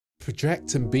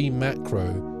project and be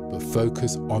macro, but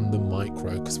focus on the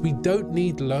micro, because we don't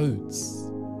need loads.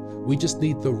 We just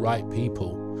need the right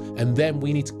people. And then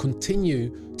we need to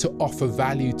continue to offer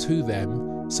value to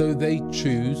them so they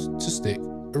choose to stick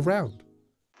around.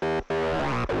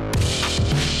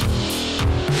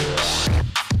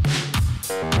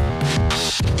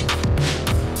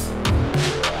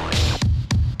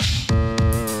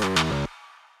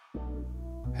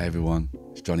 Hey everyone,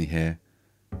 it's Jonny here.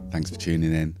 Thanks for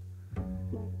tuning in.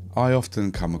 I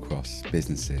often come across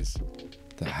businesses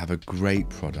that have a great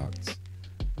product,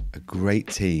 a great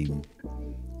team,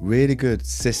 really good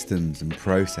systems and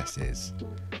processes,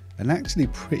 and actually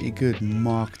pretty good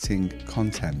marketing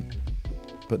content.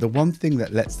 But the one thing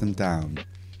that lets them down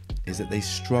is that they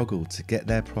struggle to get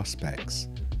their prospects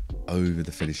over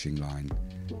the finishing line.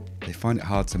 They find it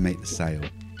hard to make the sale.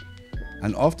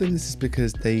 And often this is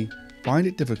because they find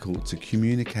it difficult to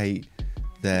communicate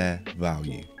their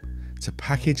value, to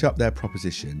package up their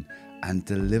proposition and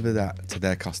deliver that to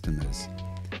their customers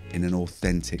in an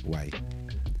authentic way.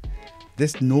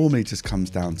 This normally just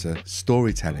comes down to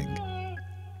storytelling,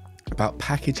 about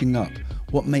packaging up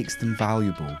what makes them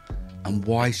valuable and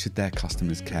why should their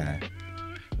customers care.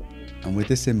 And with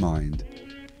this in mind,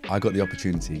 I got the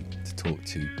opportunity to talk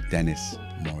to Dennis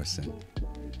Morrison.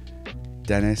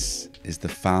 Dennis is the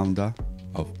founder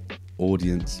of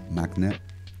Audience Magnet.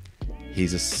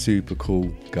 He's a super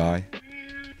cool guy.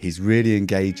 He's really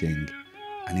engaging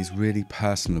and he's really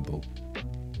personable.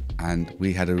 And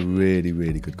we had a really,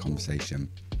 really good conversation.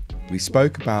 We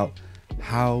spoke about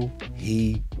how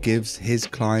he gives his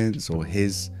clients or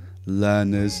his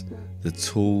learners the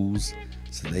tools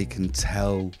so they can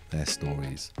tell their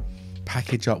stories,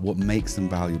 package up what makes them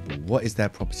valuable, what is their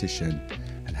proposition,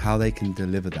 and how they can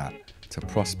deliver that to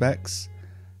prospects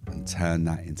and turn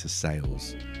that into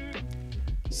sales.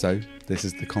 So this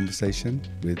is the conversation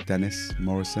with Dennis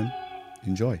Morrison.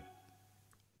 Enjoy.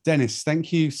 Dennis,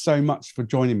 thank you so much for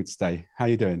joining me today. How are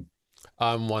you doing?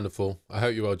 I'm wonderful. I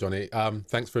hope you're well, Jonny.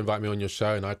 Thanks for inviting me on your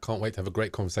show, and I can't wait to have a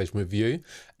great conversation with you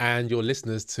and your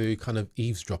listeners to kind of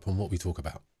eavesdrop on what we talk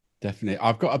about. Definitely.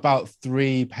 I've got about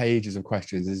 3 pages of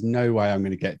questions. There's no way I'm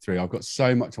going to get through. I've got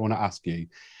so much I want to ask you.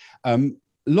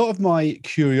 A lot of my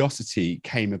curiosity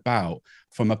came about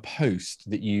from a post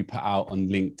that you put out on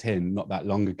LinkedIn not that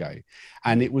long ago.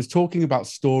 And it was talking about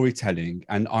storytelling.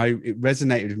 And it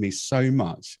resonated with me so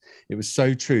much. It was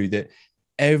so true that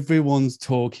everyone's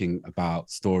talking about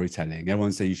storytelling.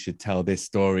 Everyone says you should tell this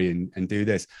story and do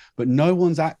this, but no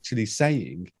one's actually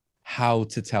saying how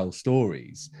to tell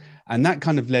stories. And that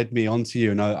kind of led me onto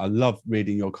you. And I love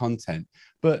reading your content,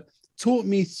 but talk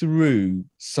me through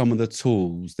some of the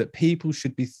tools that people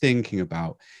should be thinking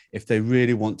about if they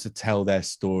really want to tell their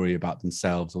story about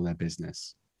themselves or their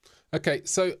business. Okay,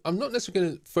 so I'm not necessarily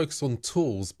going to focus on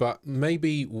tools, but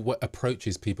maybe what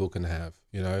approaches people can have.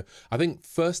 You know, I think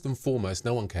first and foremost,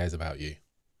 no one cares about you.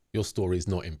 Your story is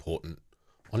not important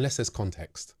unless there's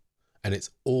context, and it's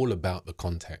all about the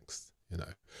context, you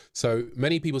know. So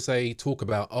many people talk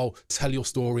about, oh, tell your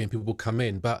story and people will come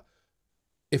in, but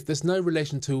if there's no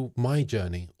relation to my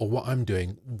journey or what I'm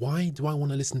doing, why do I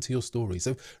want to listen to your story?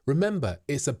 So remember,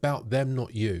 it's about them,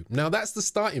 not you. Now that's the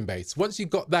starting base. Once you've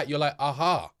got that, you're like,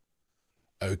 aha,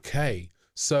 okay.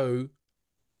 So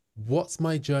what's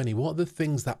my journey? What are the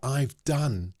things that I've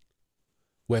done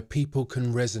where people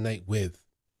can resonate with?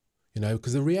 You know,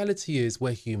 because the reality is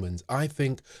we're humans. I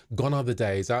think gone are the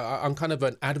days. I'm kind of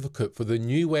an advocate for the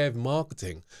new way of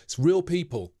marketing. It's real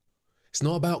people. It's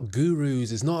not about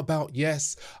gurus. It's not about,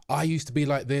 yes, I used to be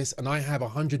like this and I have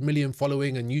 100 million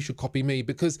following and you should copy me.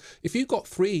 Because if you got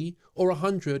 3 or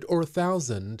 100 or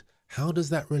 1,000, how does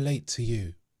that relate to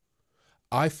you?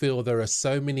 I feel there are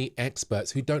so many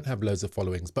experts who don't have loads of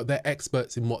followings, but they're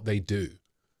experts in what they do.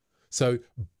 So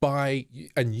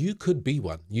and you could be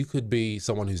one. You could be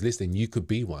someone who's listening. You could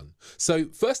be one. So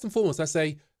first and foremost, I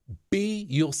say, be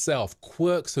yourself,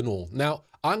 quirks and all. Now,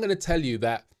 I'm going to tell you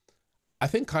that I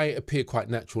think I appear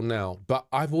quite natural now, but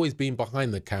I've always been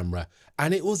behind the camera,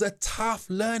 and it was a tough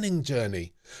learning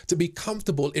journey to be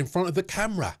comfortable in front of the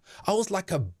camera. I was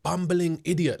like a bumbling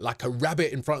idiot, like a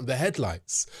rabbit in front of the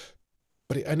headlights,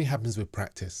 but it only happens with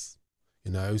practice,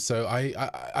 you know? So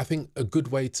I think a good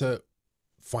way to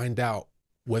find out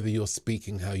whether you're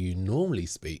speaking how you normally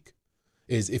speak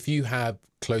is if you have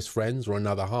close friends or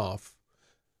another half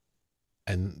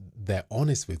and they're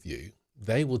honest with you,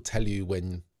 they will tell you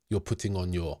when you're putting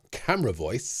on your camera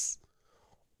voice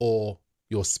or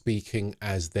you're speaking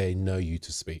as they know you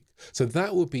to speak. So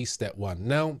that would be step one.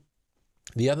 Now,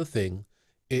 the other thing,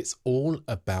 it's all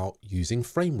about using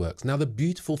frameworks. Now, the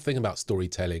beautiful thing about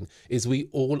storytelling is we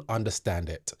all understand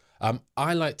it.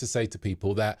 I like to say to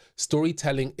people that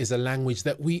storytelling is a language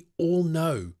that we all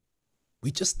know.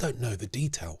 We just don't know the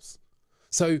details.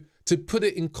 So to put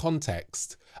it in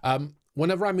context,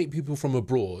 whenever I meet people from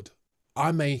abroad,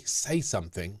 I may say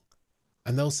something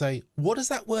and they'll say, what does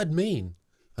that word mean?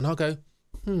 And I'll go,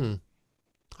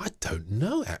 I don't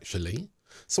know actually.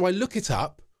 So I look it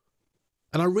up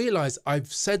and I realize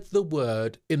I've said the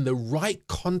word in the right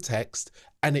context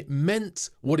and it meant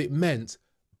what it meant,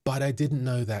 but I didn't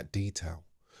know that detail.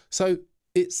 So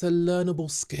it's a learnable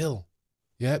skill.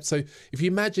 Yeah. So if you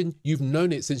imagine you've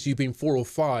known it since you've been 4 or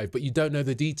 5, but you don't know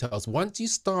the details. Once you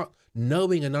start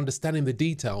knowing and understanding the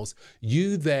details,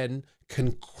 you then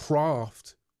can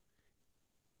craft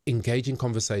engaging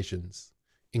conversations,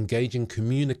 engaging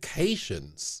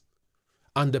communications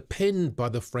underpinned by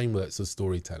the frameworks of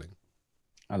storytelling.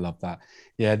 I love that.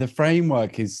 Yeah, the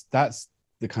framework that's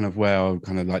the kind of where I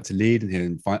kind of like to lead in here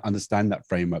and understand that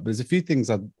framework. But there's a few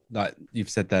things like you've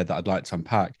said there that I'd like to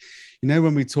unpack. You know,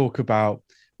 when we talk about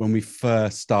when we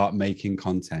first start making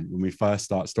content, when we first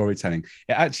start storytelling,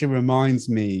 it actually reminds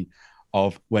me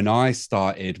of when I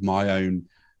started my own,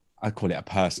 I call it a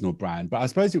personal brand, but I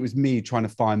suppose it was me trying to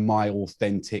find my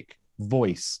authentic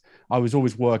voice. I was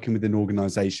always working with an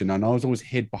organization and I was always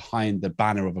hid behind the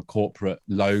banner of a corporate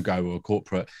logo or a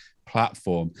corporate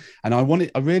platform. And I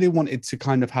really wanted to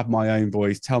kind of have my own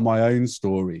voice, tell my own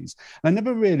stories. And I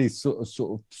never really sort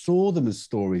of saw them as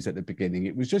stories at the beginning.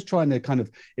 It was just trying to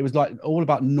it was like all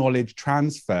about knowledge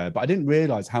transfer, but I didn't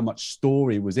realize how much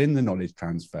story was in the knowledge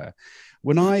transfer.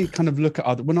 When I kind of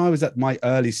when I was at my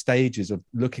early stages of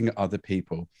looking at other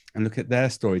people and look at their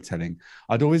storytelling,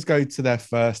 I'd always go to their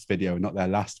first video, not their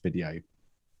last video.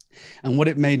 And what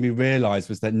it made me realize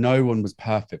was that no one was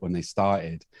perfect when they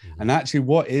started. And actually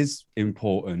what is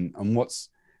important and what's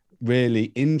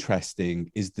really interesting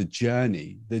is the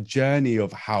journey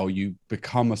of how you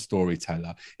become a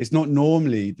storyteller. It's not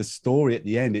normally the story at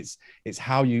the end, it's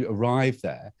how you arrive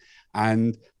there.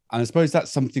 And I suppose that's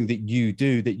something that you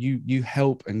do, that you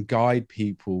help and guide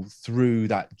people through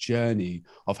that journey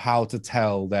of how to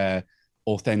tell their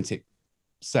authentic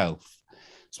self.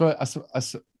 So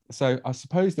I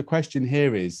suppose the question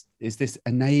here is this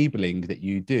enabling that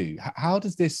you do? How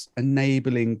does this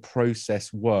enabling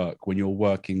process work when you're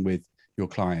working with your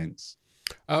clients?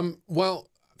 Well,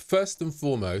 first and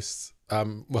foremost,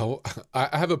 I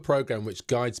have a program which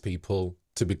guides people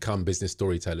to become business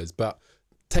storytellers, but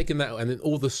taking that and then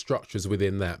all the structures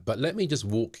within that. But let me just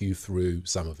walk you through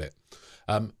some of it.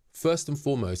 First and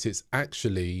foremost, it's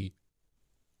actually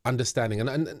understanding,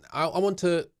 and I want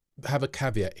to have a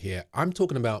caveat here. I'm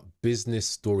talking about business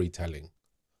storytelling.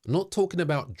 I'm not talking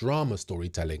about drama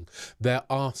storytelling. There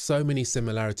are so many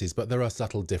similarities, but there are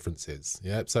subtle differences.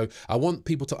 Yeah. So I want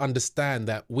people to understand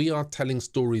that we are telling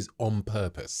stories on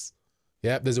purpose.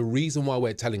 Yeah. There's a reason why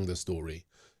we're telling the story.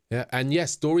 Yeah. And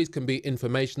yes, stories can be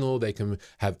informational. They can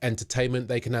have entertainment.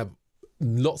 They can have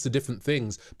lots of different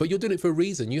things, but you're doing it for a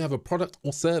reason. You have a product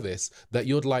or service that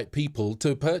you'd like people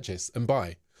to purchase and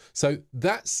buy. So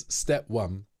that's step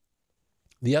one.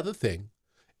 The other thing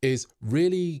is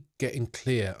really getting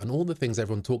clear on all the things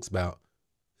everyone talks about.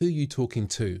 Who are you talking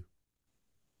to?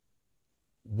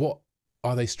 What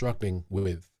are they struggling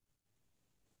with?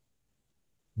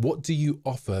 What do you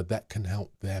offer that can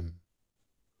help them?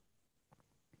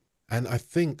 And I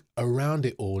think around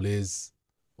it all is,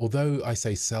 although I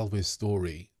say sell with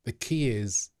story, the key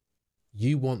is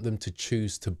you want them to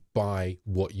choose to buy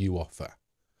what you offer.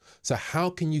 So how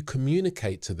can you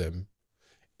communicate to them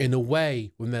in a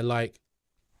way when they're like,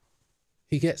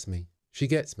 he gets me, she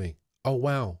gets me. Oh,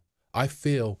 wow. I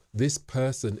feel this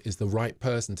person is the right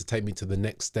person to take me to the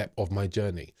next step of my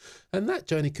journey. And that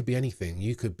journey could be anything.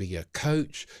 You could be a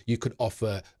coach. You could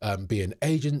offer, be an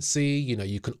agency. You know,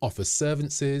 you can offer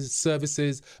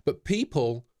services, but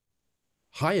people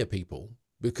hire people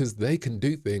because they can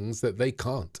do things that they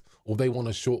can't, or they want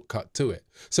a shortcut to it.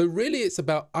 So really it's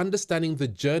about understanding the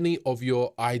journey of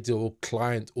your ideal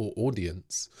client or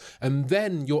audience. And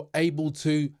then you're able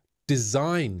to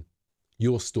design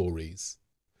your stories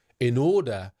in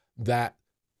order that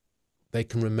they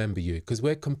can remember you, because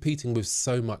we're competing with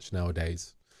so much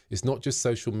nowadays. It's not just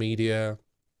social media.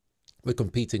 We're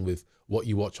competing with what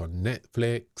you watch on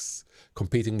Netflix,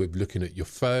 competing with looking at your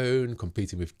phone,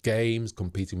 competing with games,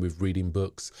 competing with reading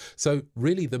books. So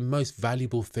really the most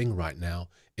valuable thing right now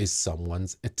is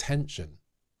someone's attention.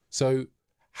 So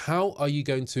how are you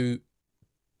going to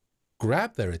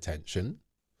grab their attention?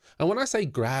 And when I say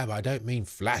grab, I don't mean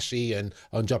flashy and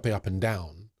jumping up and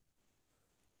down.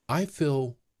 I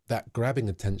feel that grabbing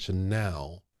attention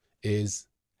now is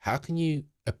how can you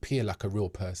appear like a real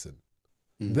person?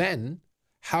 Then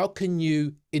how can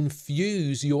you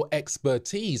infuse your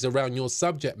expertise around your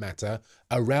subject matter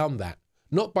around that?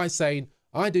 Not by saying,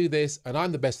 I do this and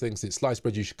I'm the best thing since sliced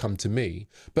bread, you should come to me.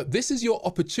 But this is your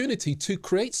opportunity to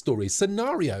create stories,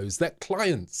 scenarios that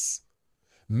clients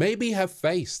maybe have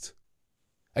faced.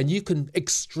 And you can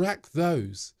extract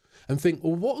those and think,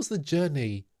 well, what was the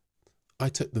journey I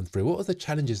took them through? What were the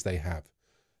challenges they have?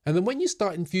 And then when you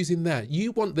start infusing that,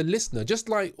 you want the listener, just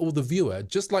like, or the viewer,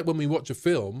 just like when we watch a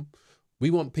film, we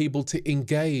want people to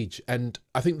engage. And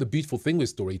I think the beautiful thing with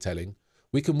storytelling,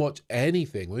 we can watch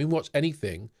anything. When we watch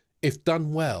anything, if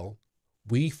done well,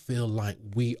 we feel like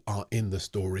we are in the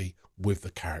story with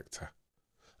the character.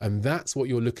 And that's what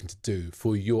you're looking to do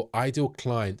for your ideal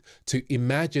client, to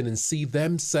imagine and see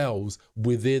themselves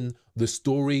within the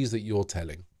stories that you're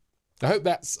telling. I hope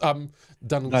that's done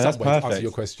some way to answer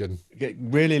your question. It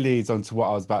really leads on to what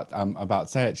I was about to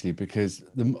say, actually, because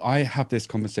I have this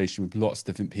conversation with lots of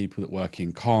different people that work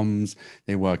in comms,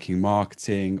 they work in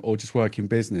marketing, or just work in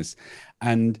business.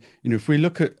 And, you know, if we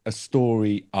look at a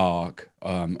story arc,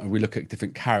 and we look at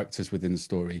different characters within the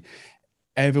story,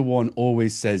 everyone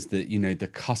always says that, you know, the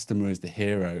customer is the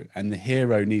hero and the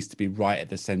hero needs to be right at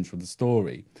the center of the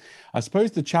story. I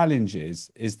suppose the challenge is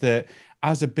that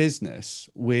as a business,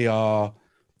 we are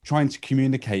trying to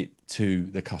communicate to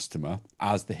the customer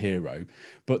as the hero,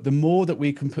 but the more that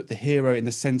we can put the hero in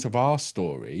the center of our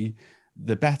story,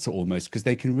 the better, almost, because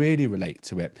they can really relate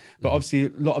to it. But obviously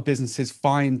a lot of businesses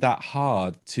find that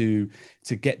hard to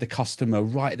get the customer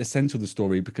right at the center of the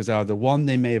story, because either one,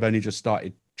 they may have only just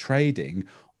started trading,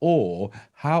 or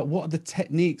what are the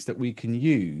techniques that we can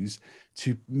use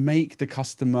to make the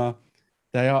customer,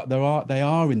 they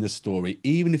are in the story,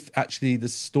 even if actually the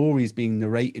story is being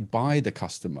narrated by the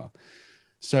customer.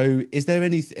 So is there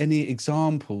any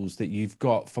examples that you've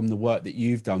got from the work that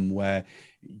you've done where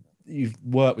you've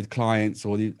worked with clients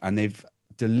and they've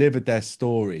delivered their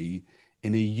story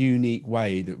in a unique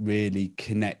way that really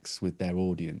connects with their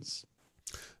audience?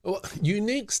 Well,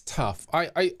 unique's tough.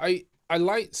 I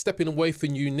like stepping away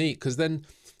from unique, because then,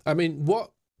 I mean,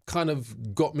 what kind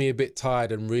of got me a bit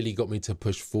tired and really got me to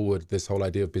push forward this whole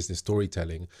idea of business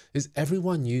storytelling is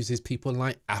everyone uses people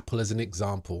like Apple as an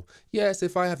example. Yes,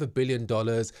 if I have $1 billion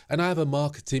and I have a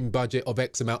marketing budget of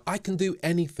X amount, I can do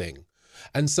anything.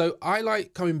 And so I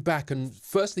like coming back and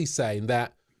firstly saying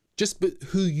that just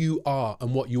who you are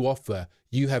and what you offer,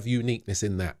 you have uniqueness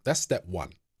in that. That's step one.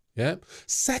 Yeah.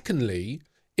 Secondly,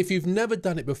 if you've never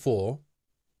done it before,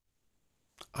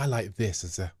 I like this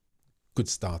as a good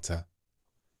starter.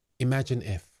 Imagine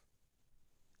if.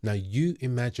 Now you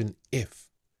imagine if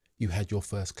you had your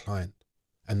first client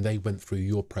and they went through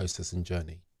your process and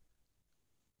journey.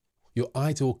 Your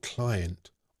ideal client,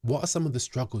 what are some of the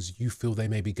struggles you feel they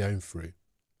may be going through?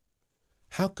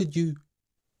 How could you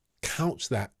couch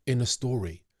that in a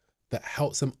story that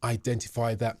helps them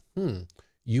identify that,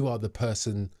 you are the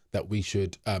person that we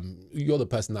should, you're the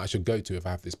person that I should go to if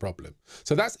I have this problem.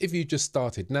 So that's if you just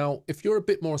started. Now, if you're a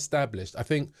bit more established, I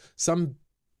think some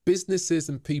businesses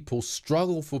and people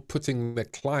struggle for putting their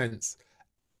clients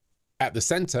at the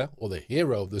center, or the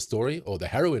hero of the story or the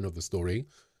heroine of the story,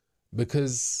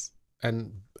 because,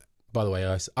 and by the way,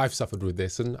 I've suffered with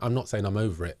this and I'm not saying I'm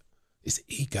over it. It's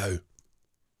ego.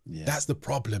 Yeah. That's the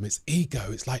problem. It's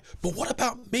ego. It's like, but what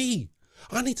about me?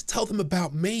 I need to tell them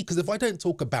about me, because if I don't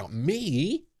talk about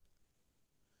me,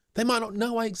 they might not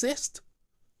know I exist.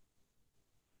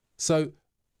 So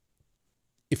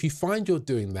if you find you're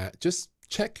doing that, just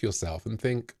check yourself and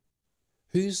think,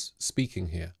 who's speaking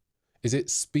here? Is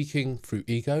it speaking through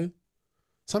ego?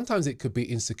 Sometimes it could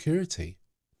be insecurity.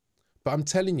 But I'm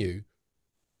telling you,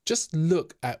 just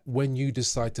look at when you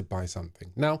decide to buy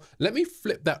something. Now, let me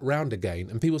flip that round again.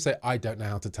 And people say, I don't know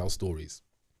how to tell stories.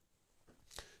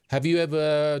 Have you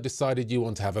ever decided you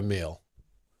want to have a meal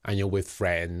and you're with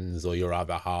friends or your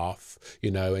other half,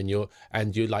 you know, and you're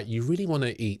like, you really want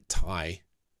to eat Thai,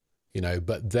 you know,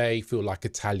 but they feel like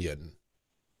Italian.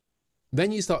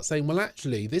 Then you start saying, well,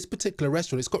 actually, this particular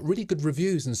restaurant, it's got really good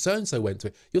reviews and so-and-so went to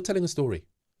it. You're telling a story.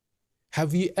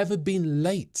 Have you ever been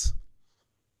late?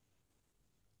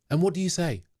 And what do you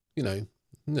say? You know,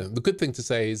 the good thing to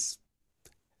say is,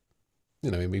 you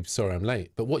know, maybe sorry I'm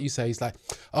late. But what you say is like,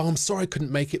 oh, I'm sorry I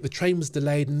couldn't make it. The train was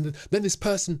delayed. And then this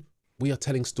person, we are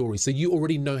telling stories. So you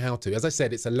already know how to. As I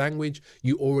said, it's a language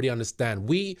you already understand.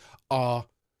 We are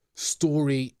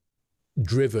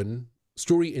story-driven,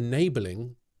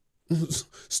 story-enabling,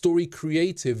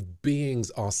 story-creative beings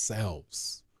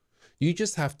ourselves. You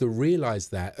just have to realize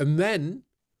that. And then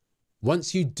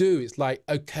once you do, it's like,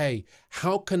 okay,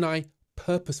 how can I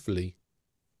purposefully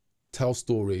tell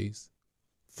stories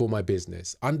for my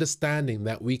business? Understanding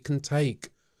that we can take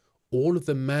all of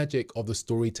the magic of the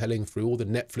storytelling through all the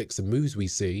Netflix and movies we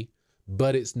see,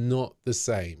 but it's not the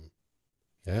same.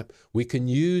 Yeah, we can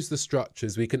use the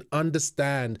structures, we can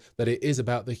understand that it is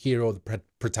about the hero or the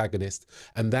protagonist,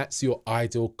 and that's your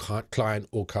ideal client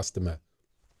or customer.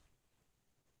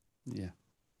 Yeah.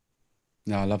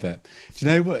 No, I love it. Do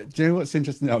you know what? Do you know what's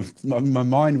interesting? My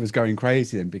mind was going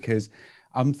crazy then, because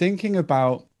I'm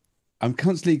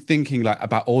constantly thinking like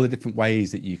about all the different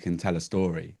ways that you can tell a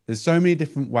story. There's so many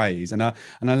different ways, and I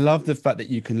love the fact that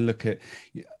you can look at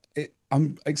it.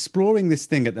 I'm exploring this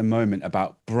thing at the moment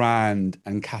about brand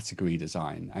and category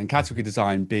design, and category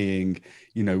design being,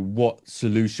 you know, what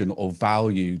solution or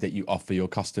value that you offer your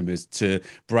customers, to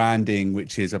branding,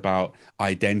 which is about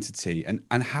identity, and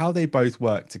how they both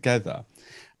work together,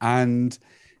 and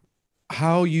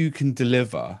how you can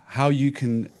deliver, how you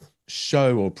can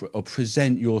show or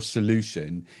present your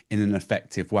solution in an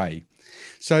effective way.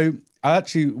 So I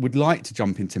actually would like to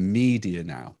jump into media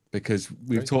now, because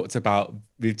we've talked about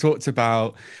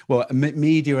well,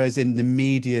 media as in the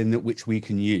medium at which we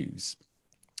can use.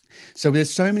 So there's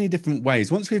so many different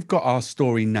ways. Once we've got our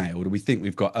story nailed, or we think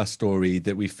we've got a story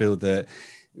that we feel that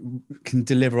can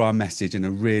deliver our message in a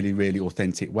really, really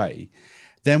authentic way,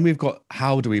 then we've got,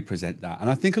 how do we present that? And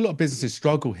I think a lot of businesses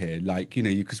struggle here, like, you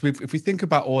know, because if we think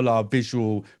about all our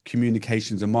visual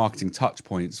communications and marketing touch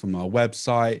points, from our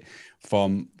website,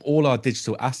 from all our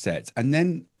digital assets, and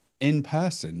then in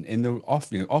person, in the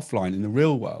offline, in the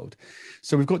real world.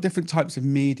 So we've got different types of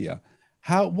media.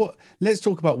 Let's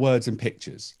talk about words and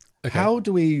pictures. Okay. How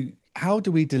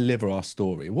do we deliver our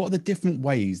story? What are the different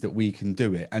ways that we can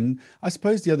do it? And I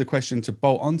suppose the other question to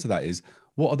bolt onto that is,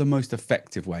 what are the most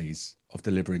effective ways of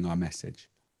delivering our message?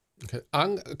 Okay.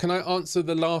 Can I answer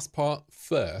the last part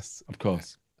first? Of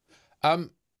course.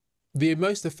 The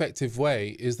most effective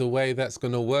way is the way that's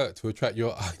going to work to attract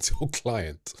your ideal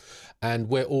client. And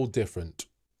we're all different.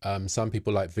 Some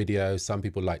people like video, some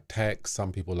people like text,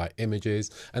 some people like images.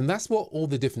 And that's what all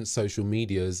the different social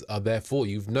medias are there for.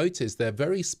 You've noticed they're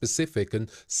very specific, and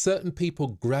certain people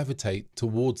gravitate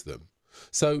towards them.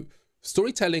 So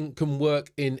storytelling can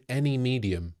work in any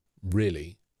medium,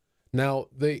 really. Now,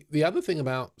 the other thing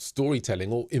about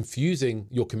storytelling, or infusing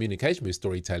your communication with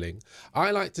storytelling, I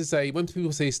like to say, when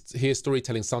people hear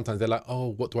storytelling, sometimes they're like, oh,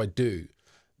 what do I do?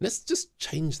 Let's just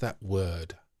change that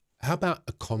word. How about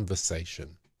a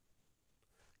conversation?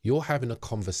 You're having a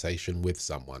conversation with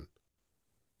someone,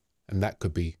 and that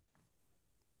could be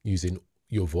using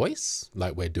your voice,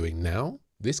 like we're doing now.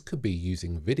 This could be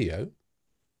using video.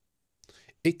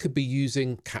 It could be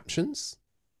using captions.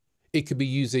 It could be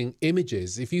using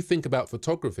images. If you think about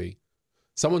photography,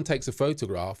 someone takes a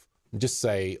photograph, just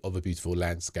say, of a beautiful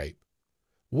landscape.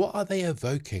 What are they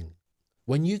evoking?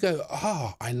 When you go,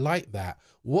 oh, I like that,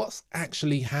 what's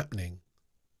actually happening?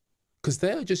 Because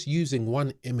they're just using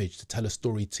one image to tell a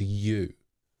story to you.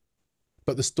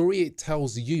 But the story it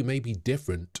tells you may be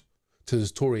different to the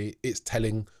story it's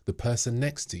telling the person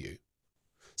next to you.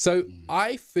 So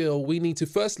I feel we need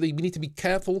to be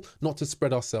careful not to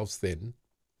spread ourselves thin.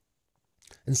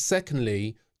 And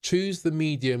secondly, choose the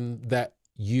medium that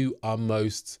you are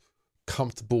most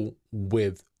comfortable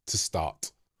with to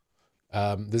start.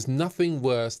 There's nothing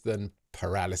worse than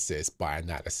paralysis by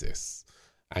analysis.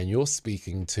 And you're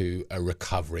speaking to a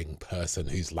recovering person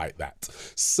who's like that.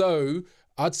 So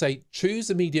I'd say choose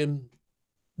a medium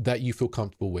that you feel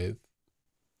comfortable with.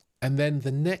 And then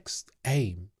the next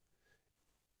aim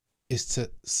is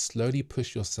to slowly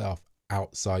push yourself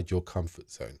outside your comfort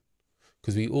zone.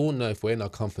 Because we all know if we're in our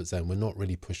comfort zone, we're not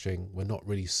really pushing, we're not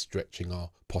really stretching our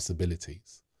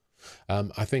possibilities.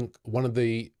 I think one of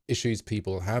the issues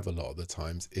people have a lot of the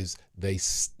times is they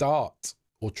start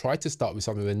or try to start with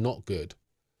something they're not good,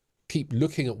 keep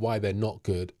looking at why they're not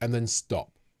good, and then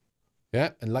stop.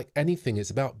 Yeah, and like anything, it's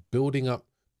about building up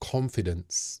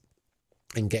confidence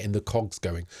and getting the cogs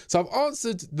going. So I've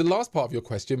answered the last part of your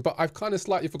question, but I've kind of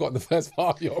slightly forgotten the first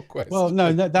part of your question. Well,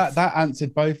 no, that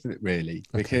answered both of it really,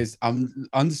 because I'm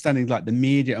understanding like the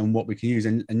media and what we can use.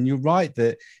 And you're right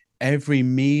that every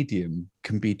medium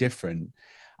can be different.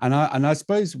 And I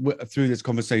suppose through this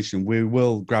conversation, we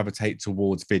will gravitate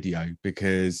towards video,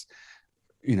 because,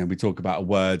 you know, we talk about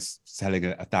words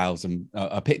telling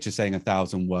a picture saying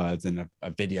 1,000 words, and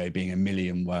a video being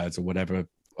 1,000,000 words, or whatever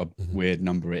a weird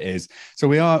number it is.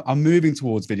 So I'm moving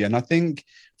towards video. And I think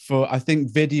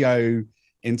video,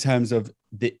 in terms of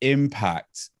the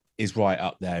impact, is right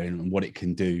up there in what it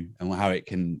can do and how it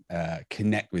can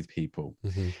connect with people.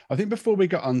 I think before we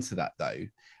get onto that though,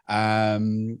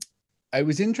 it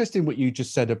was interesting what you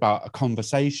just said about a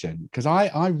conversation, because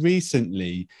I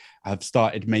recently have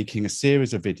started making a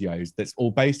series of videos that's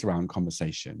all based around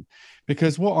conversation.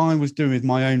 Because what I was doing with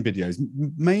my own videos,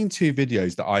 main two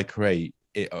videos that I create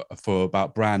for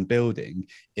about brand building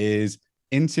is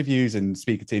interviews and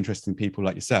speaking to interesting people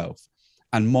like yourself,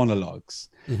 and monologues.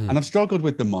 And I've struggled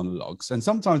with the monologues, and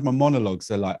sometimes my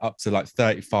monologues are like up to like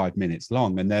 35 minutes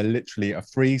long, and they're literally a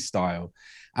freestyle.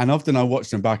 And often I watch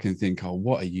them back and think, oh,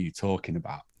 what are you talking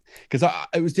about? Because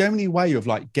it was the only way of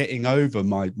like getting over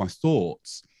my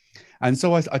thoughts. And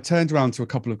so I turned around to a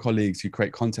couple of colleagues who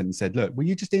create content and said, look, will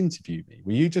you just interview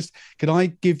me? Could I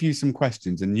give you some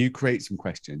questions and you create some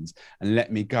questions and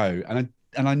let me go?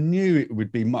 And I knew it would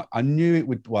be I knew it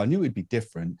would be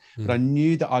different, but I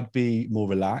knew that I'd be more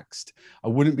relaxed. I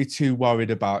wouldn't be too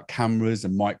worried about cameras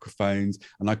and microphones,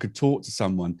 and I could talk to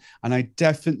someone. And I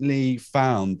definitely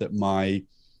found that my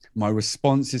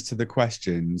responses to the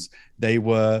questions, they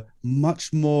were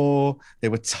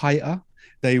tighter,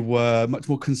 they were much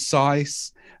more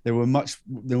concise, they were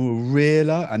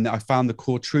realer, and I found the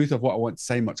core truth of what I want to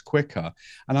say much quicker.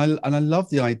 And I love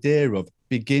the idea of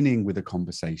beginning with a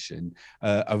conversation,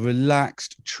 a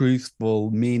relaxed,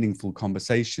 truthful, meaningful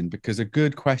conversation, because a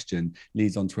good question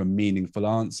leads on to a meaningful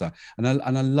answer. And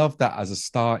I love that as a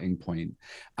starting point.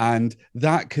 And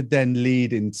that could then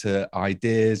lead into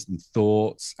ideas and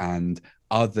thoughts and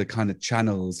other kind of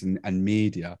channels and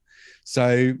media.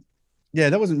 So yeah,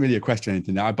 that wasn't really a question or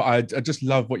anything, but I just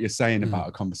love what you're saying about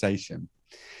a conversation.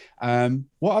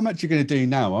 What I'm actually going to do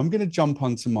now, I'm going to jump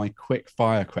onto my quick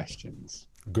fire questions.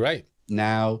 Great.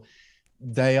 Now,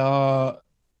 they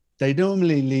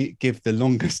normally give the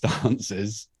longest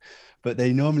answers, but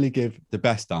they normally give the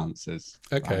best answers.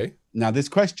 Okay. Right? Now, this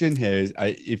question here is,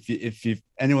 if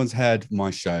anyone's heard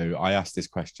my show, I ask this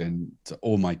question to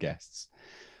all my guests.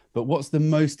 But what's the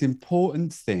most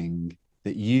important thing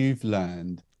that you've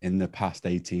learned in the past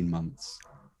 18 months?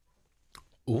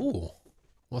 Ooh,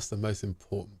 what's the most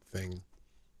important thing?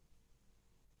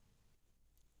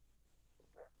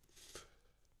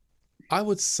 I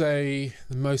would say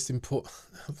the most important.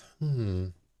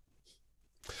 I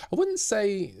wouldn't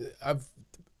say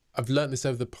I've learned this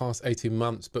over the past 18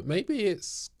 months, but maybe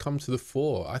it's come to the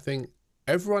fore. I think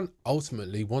everyone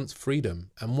ultimately wants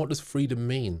freedom. And what does freedom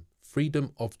mean?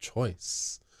 Freedom of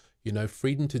choice. You know,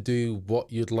 freedom to do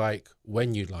what you'd like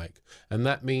when you'd like. And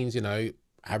that means, you know,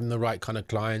 having the right kind of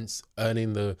clients,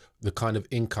 earning the kind of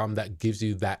income that gives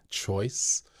you that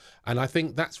choice. And I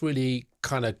think that's really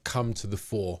kind of come to the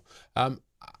fore.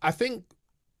 I think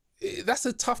that's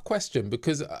a tough question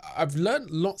because I've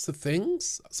learned lots of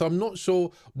things. So I'm not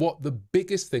sure what the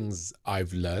biggest things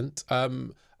I've learned.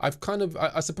 I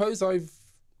suppose I've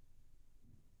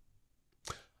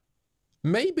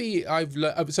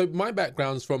learned, so my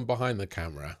background's from behind the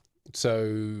camera.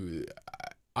 So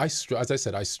as I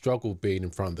said, I struggle being in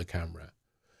front of the camera.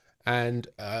 And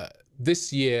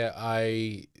this year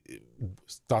I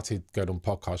started going on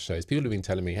podcast shows. People have been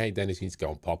telling me, hey, Dennis, you need to go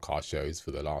on podcast shows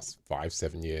for the last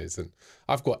 5-7 years. And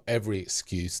I've got every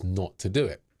excuse not to do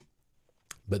it.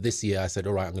 But this year I said,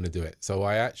 all right, I'm going to do it. So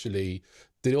I actually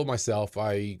did it all myself.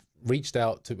 I reached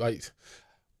out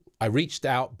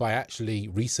by actually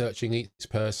researching each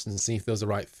person, seeing if there was a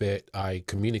right fit. I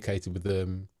communicated with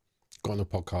them, got on a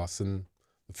podcast, and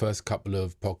the first couple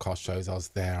of podcast shows I was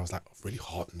there, I was like really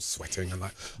hot and sweating and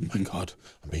like, oh my God,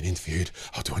 I'm being interviewed.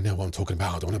 Oh, do I know what I'm talking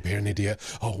about? I don't want to be an idiot.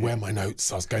 Oh, where are my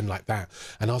notes? I was going like that.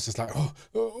 And I was just like,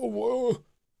 oh.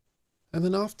 And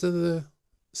then after the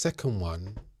second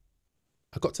one,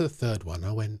 I got to the third one.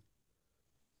 I went,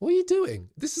 what are you doing?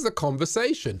 This is a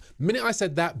conversation. The minute I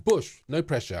said that, bush, no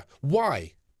pressure.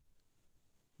 Why?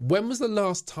 When was the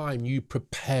last time you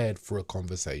prepared for a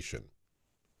conversation?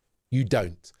 You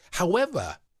don't.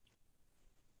 However,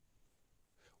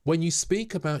 when you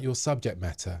speak about your subject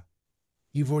matter,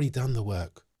 you've already done the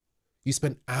work. You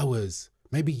spent hours,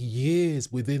 maybe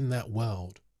years within that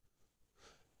world.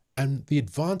 And the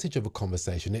advantage of a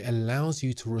conversation, it allows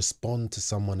you to respond to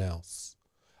someone else.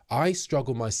 I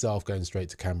struggle myself going straight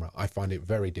to camera. I find it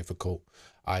very difficult.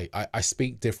 I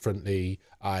speak differently.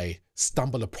 I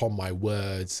stumble upon my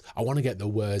words. I want to get the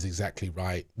words exactly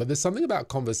right. But there's something about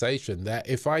conversation that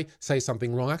if I say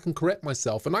something wrong, I can correct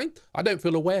myself and I don't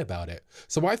feel away about it.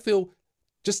 So I feel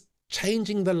just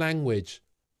changing the language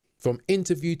from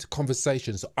interview to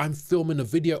conversation. So I'm filming a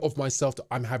video of myself that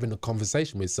I'm having a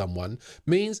conversation with someone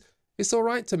means it's all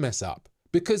right to mess up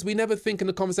because we never think in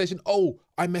a conversation, oh,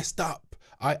 I messed up.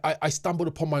 I stumbled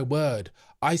upon my word.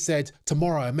 I said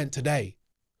tomorrow, I meant today.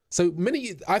 So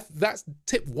that's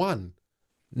tip one.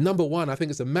 Number one, I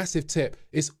think it's a massive tip.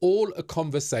 It's all a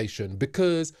conversation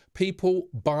because people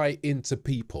buy into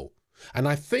people. And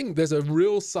I think there's a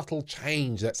real subtle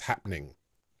change that's happening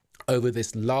over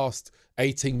this last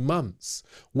 18 months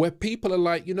where people are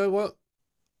like, you know what?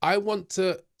 I want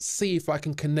to see if I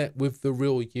can connect with the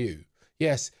real you.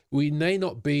 Yes, we may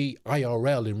not be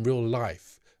IRL in real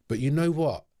life, but you know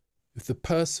what? If the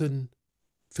person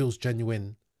feels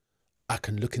genuine, I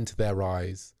can look into their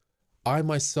eyes. I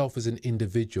myself as an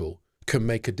individual can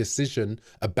make a decision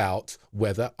about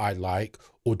whether I like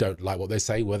or don't like what they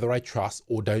say, whether I trust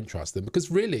or don't trust them, because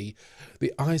really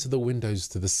the eyes are the windows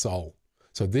to the soul.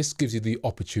 So this gives you the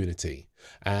opportunity.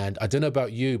 And I don't know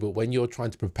about you, but when you're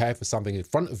trying to prepare for something in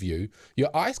front of you,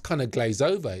 your eyes kind of glaze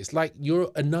over. It's like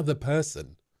you're another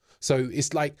person. So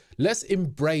it's like, let's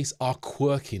embrace our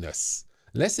quirkiness.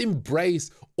 Let's embrace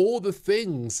all the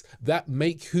things that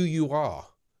make who you are.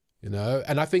 You know,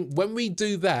 and I think when we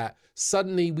do that,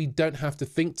 suddenly we don't have to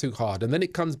think too hard. And then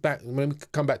it comes back, when we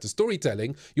come back to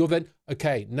storytelling, you're then,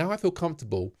 okay, now I feel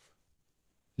comfortable.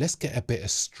 Let's get a bit of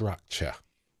structure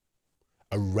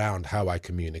around how I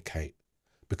communicate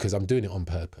because I'm doing it on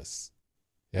purpose.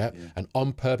 Yeah. And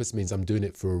on purpose means I'm doing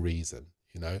it for a reason.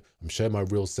 You know, I'm showing my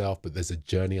real self, but there's a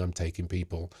journey I'm taking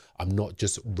people. I'm not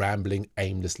just rambling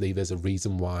aimlessly. There's a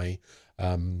reason why.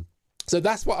 So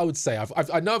that's what I would say.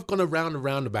 I know I've gone around and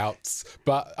roundabouts,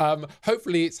 but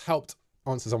hopefully it's helped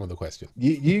answer some of the question.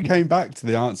 You came back to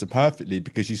the answer perfectly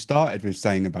because you started with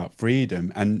saying about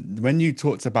freedom. And when you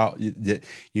talked about you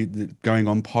going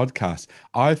on podcasts,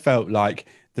 I felt like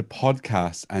the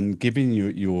podcast and giving you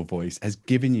your voice has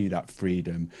given you that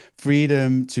freedom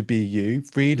to be you,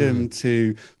 freedom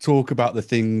to talk about the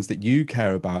things that you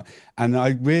care about. And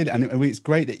it's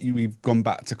great that we've gone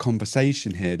back to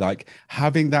conversation here. Like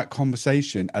having that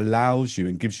conversation allows you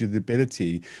and gives you the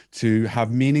ability to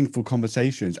have meaningful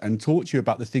conversations and talk to you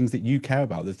about the things that you care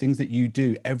about, the things that you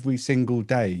do every single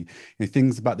day, you know,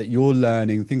 things about that you're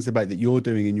learning, things about that you're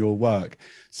doing in your work.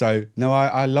 So no,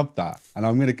 I love that. And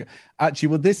I'm going to actually,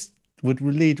 well, this would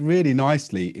lead really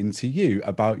nicely into you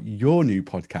about your new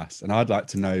podcast. And I'd like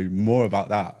to know more about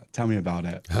that. Tell me about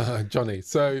it. Jonny.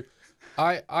 So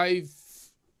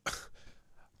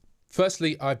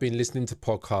firstly, I've been listening to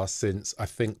podcasts since I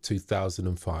think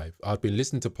 2005. I've been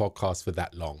listening to podcasts for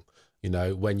that long, you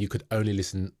know, when you could only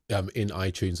listen in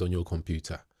iTunes on your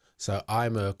computer. So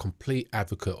I'm a complete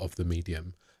advocate of the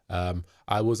medium.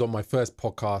 I was on my first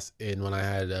podcast when I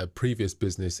had a previous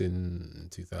business in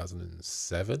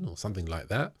 2007 or something like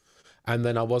that. And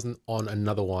then I wasn't on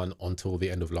another one until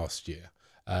the end of last year.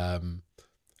 And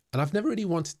I've never really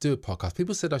wanted to do a podcast.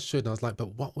 People said I should. And I was like,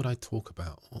 but what would I talk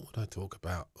about? What would I talk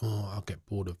about? Oh, I'll get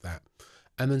bored of that.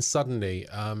 And then suddenly,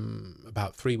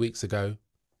 about 3 weeks ago,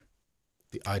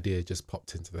 the idea just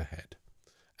popped into the head.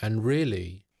 And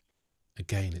really,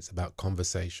 again, it's about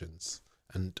conversations.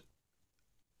 And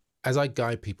as I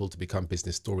guide people to become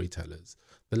business storytellers,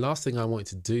 the last thing I wanted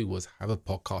to do was have a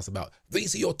podcast about,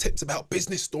 these are your tips about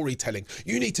business storytelling.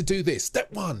 You need to do this.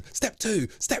 Step 1, step 2,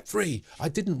 step 3. I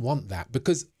didn't want that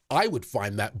because I would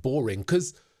find that boring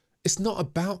because it's not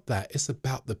about that. It's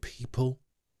about the people,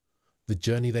 the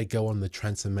journey they go on, the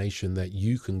transformation that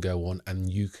you can go on and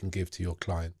you can give to your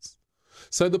clients.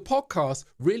 So the podcast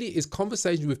really is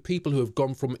conversation with people who have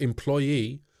gone from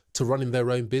employee to running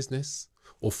their own business,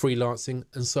 or freelancing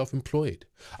and self-employed.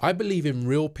 I believe in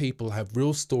real people have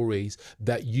real stories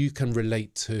that you can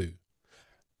relate to.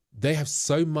 They have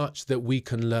so much that we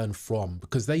can learn from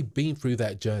because they've been through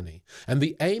that journey. And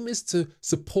the aim is to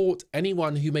support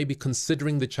anyone who may be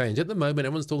considering the change. At the moment,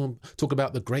 everyone's talking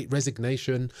about the great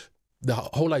resignation, the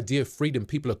whole idea of freedom.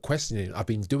 People are questioning, I've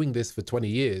been doing this for 20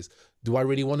 years. Do I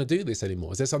really want to do this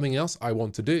anymore? Is there something else I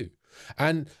want to do?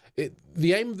 And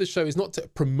the aim of the show is not to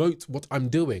promote what I'm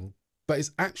doing, but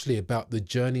it's actually about the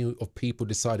journey of people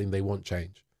deciding they want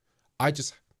change. I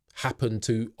just happen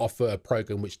to offer a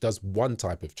program which does one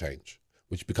type of change,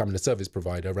 which is becoming a service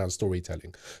provider around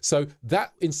storytelling. So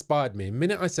that inspired me. The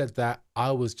minute I said that,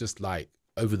 I was just like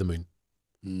over the moon.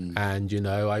 And,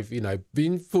 I've,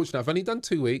 been fortunate. I've only done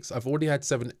 2 weeks. I've already had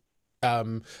 7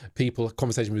 people,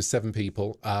 conversation with 7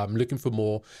 people, looking for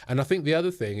more. And I think the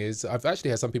other thing is I've actually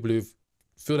had some people who've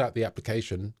filled out the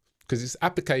application because it's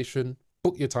application,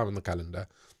 book your time on the calendar.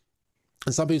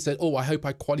 And some people said, oh, I hope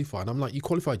I qualify. And I'm like, you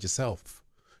qualified yourself.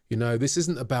 This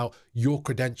isn't about your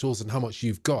credentials and how much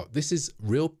you've got. This is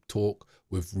real talk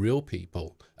with real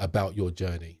people about your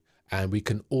journey. And we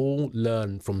can all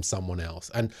learn from someone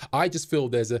else. And I just feel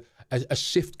there's a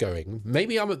shift going.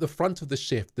 Maybe I'm at the front of the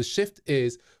shift. The shift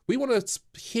is we want to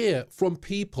hear from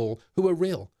people who are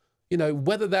real.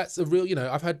 Whether that's a real,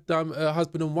 I've had a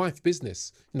husband and wife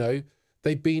business,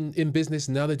 they've been in business,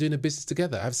 now they're doing a business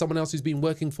together. I have someone else who's been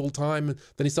working full time and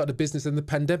then he started a business and the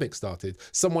pandemic started.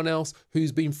 Someone else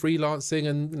who's been freelancing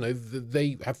and, you know,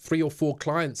 they have 3 or 4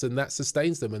 clients and that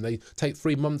sustains them and they take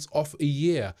 3 months off a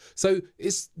year. So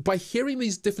it's by hearing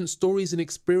these different stories and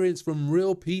experience from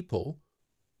real people,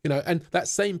 you know, and that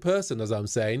same person, as I'm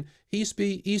saying, he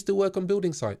used to work on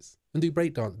building sites and do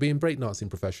breakdance, being breakdancing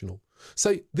professional.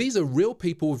 So these are real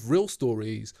people with real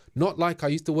stories, not like I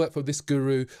used to work for this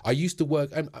guru. I used to work,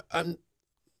 and I'm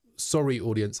sorry,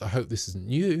 audience, I hope this isn't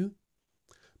you,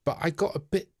 but I got a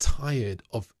bit tired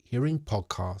of hearing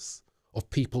podcasts of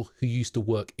people who used to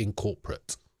work in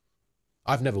corporate.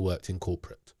 I've never worked in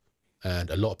corporate, and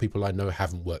a lot of people I know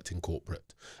haven't worked in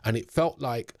corporate. And it felt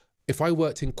like if I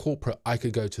worked in corporate, I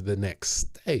could go to the next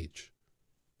stage.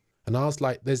 And I was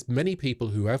like, there's many people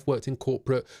who have worked in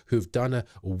corporate who've done a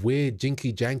weird,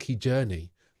 jinky, janky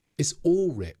journey. It's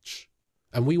all rich.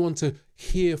 And we want to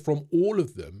hear from all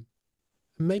of them.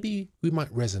 Maybe we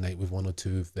might resonate with 1 or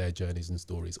 2 of their journeys and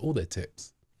stories, or their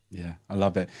tips. Yeah, I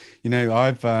love it. You know,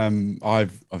 I've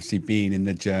obviously been in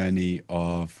the journey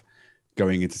of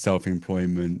going into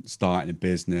self-employment, starting a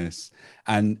business,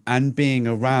 and being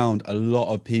around a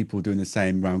lot of people doing the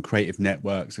same, around creative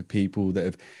networks of people that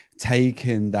have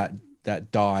taken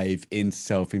that dive into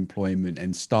self-employment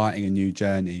and starting a new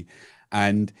journey.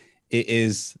 And it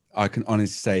is, I can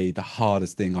honestly say, the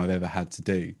hardest thing I've ever had to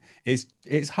do.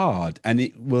 It's hard, and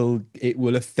it will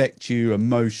affect you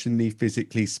emotionally,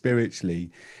 physically,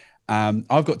 spiritually.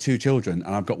 I've got 2 children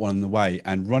and I've got 1 on the way,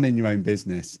 and running your own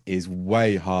business is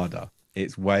way harder.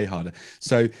 It's way harder.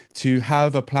 So to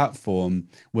have a platform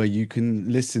where you can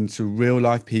listen to real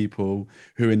life people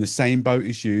who are in the same boat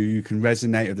as you can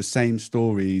resonate with the same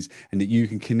stories and that you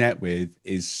can connect with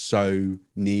is so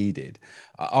needed.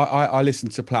 I listen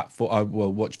to I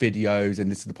will watch videos and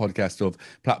listen to podcasts of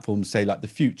platforms, say like The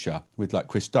Future with like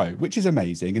Chris Do, which is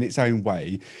amazing in its own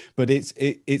way, but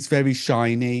it's very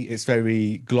shiny, it's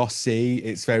very glossy,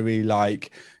 it's very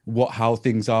like how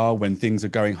things are when things are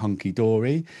going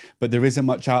hunky-dory, but there isn't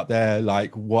much out there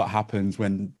like what happens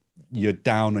when you're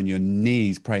down on your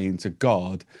knees praying to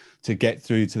God to get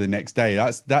through to the next day.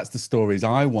 That's the stories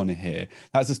I want to hear.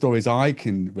 That's the stories I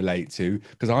can relate to,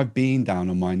 because I've been down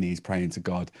on my knees praying to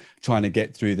God, trying to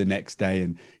get through the next day,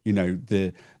 and you know,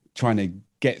 trying to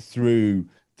get through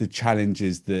the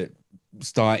challenges that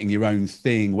starting your own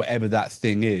thing, whatever that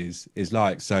thing is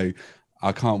like. So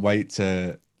I can't wait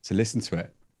to listen to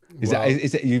it. Is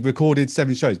it you've recorded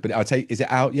 7 shows, but is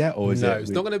it out yet, or is it? No, it's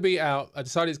not going to be out. I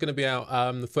decided it's going to be out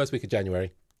the first week of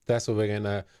January. That's when we're going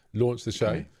to launch the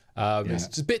show. Okay. It's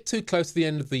just a bit too close to the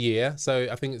end of the year, so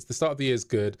I think it's the start of the year is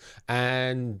good.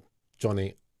 And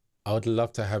Jonny, I would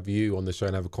love to have you on the show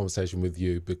and have a conversation with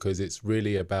you, because it's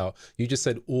really about, you just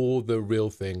said all the real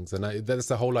things, and that's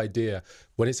the whole idea.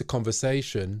 When it's a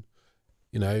conversation,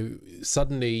 you know,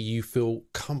 suddenly you feel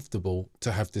comfortable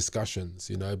to have discussions,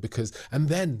 you know, and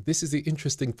then this is the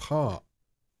interesting part.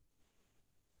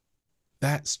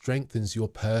 That strengthens your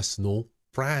personal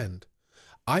brand.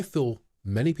 I feel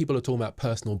many people are talking about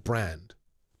personal brand,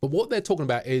 but what they're talking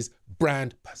about is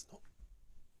brand personal.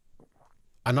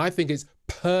 And I think it's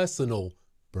personal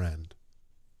brand.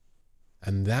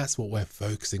 And that's what we're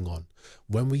focusing on.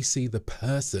 When we see the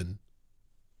person,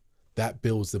 that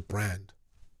builds the brand.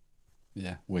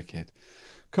 Yeah, wicked.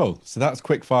 Cool. So that's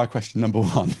quick fire question number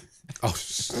 1. Oh,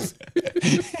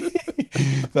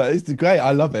 but it's great.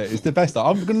 I love it. It's the best.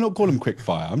 I'm going to not call them quick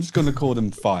fire. I'm just going to call them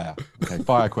fire. Okay,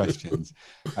 fire questions.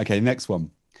 Okay, next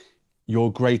one.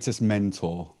 Your greatest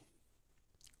mentor.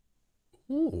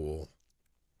 Ooh.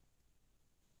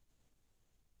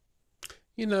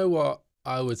 You know what?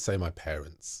 I would say my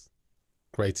parents.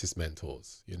 Greatest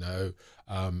mentors, you know.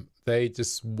 They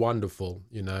just wonderful,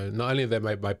 you know. Not only are they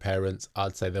my parents,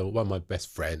 I'd say they were one of my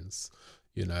best friends,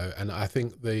 you know. And I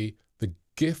think the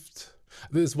gift,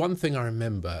 there's one thing I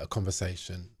remember, a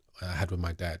conversation I had with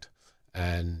my dad,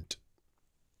 and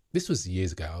this was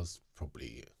years ago. I was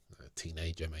probably a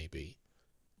teenager maybe,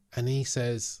 and he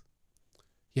says,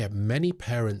 yeah, many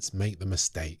parents make the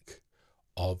mistake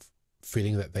of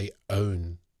feeling that they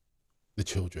own the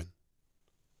children.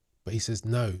 But he says,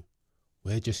 no,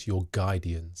 we're just your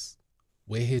guardians.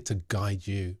 We're here to guide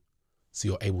you so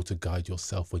you're able to guide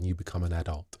yourself when you become an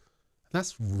adult. And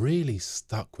that's really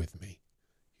stuck with me.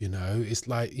 You know, it's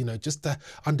like, you know, just to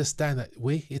understand that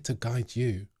we're here to guide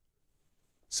you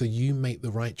so you make the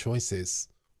right choices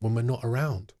when we're not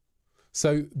around.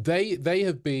 So they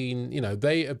have been, you know,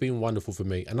 they have been wonderful for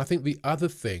me. And I think the other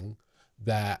thing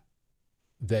that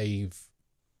they've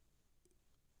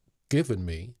given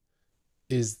me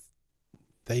is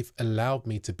they've allowed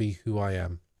me to be who I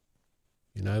am.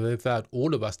 You know, they've allowed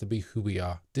all of us to be who we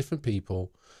are, different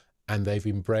people, and they've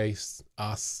embraced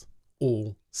us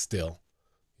all still.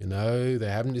 You know, they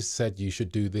haven't just said you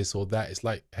should do this or that. It's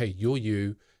like, hey, you're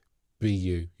you, be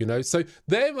you, you know? So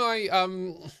they're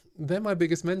my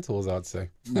biggest mentors, I'd say.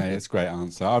 No, it's a great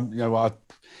answer. You know what?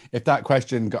 If that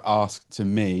question got asked to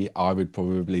me, I would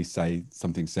probably say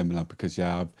something similar because,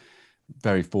 yeah, I'm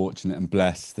very fortunate and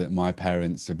blessed that my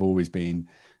parents have always been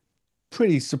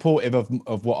pretty supportive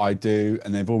of what I do,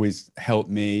 and they've always helped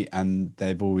me, and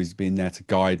they've always been there to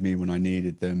guide me when I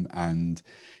needed them. And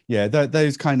yeah,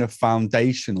 those kind of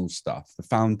foundational stuff, the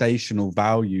foundational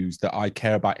values that I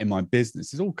care about in my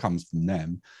business, it all comes from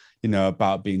them. You know,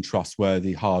 about being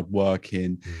trustworthy,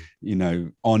 hardworking, you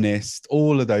know, honest,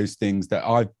 all of those things that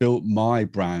I've built my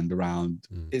brand around.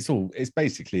 It's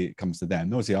basically, it comes to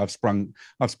them. Obviously,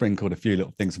 I've sprinkled a few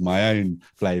little things of my own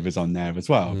flavors on there as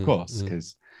well, of course,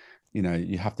 because you know,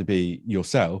 you have to be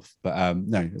yourself. But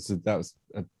no, that was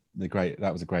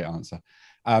a great answer.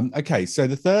 Okay, so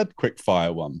the third quick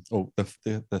fire one, or the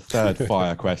third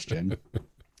fire question,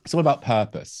 it's all about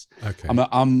purpose. Okay.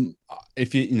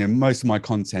 If you know, most of my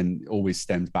content always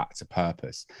stems back to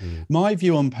purpose. My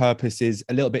view on purpose is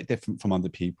a little bit different from other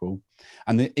people,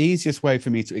 and the easiest way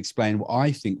for me to explain what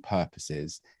I think purpose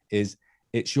is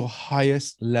it's your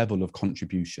highest level of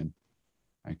contribution.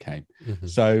 Okay,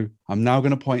 so I'm now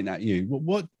going to point at you.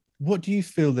 What do you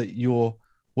feel that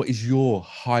what is your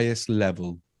highest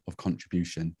level of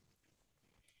contribution?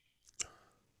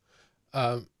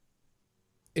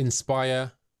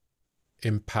 Inspire,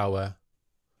 empower,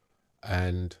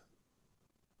 and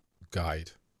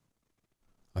guide.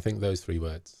 I think those three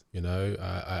words, you know,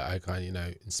 I kind, you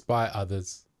know, inspire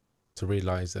others to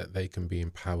realize that they can be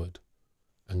empowered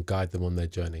and guide them on their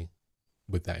journey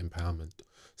with that empowerment.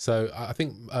 So I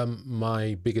think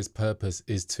my biggest purpose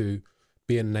is to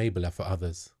be an enabler for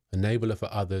others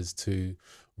to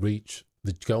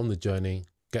go on the journey,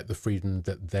 get the freedom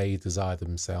that they desire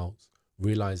themselves,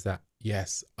 realize that,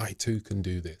 yes, I too can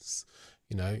do this.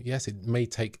 You know, yes, it may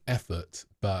take effort,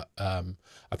 but I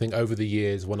think over the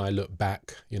years, when I look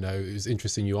back, you know, it was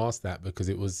interesting you asked that, because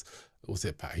was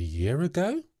it about a year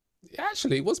ago?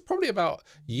 Actually, it was probably about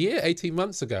a year, 18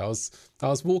 months ago. I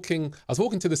was walking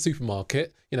to the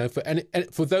supermarket, you know,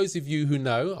 for those of you who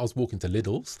know, I was walking to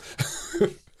Lidl's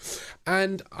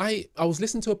and I was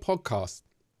listening to a podcast,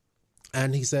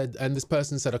 and this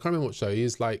person said, I can't remember what show, he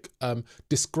was like,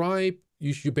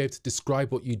 you should be able to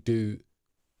describe what you do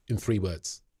in 3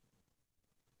 words.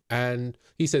 And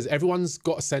he says, everyone's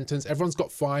got a sentence, everyone's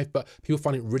got 5, but people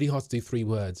find it really hard to do 3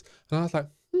 words. And I was like,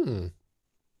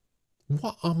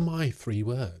 what are my 3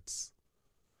 words?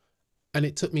 And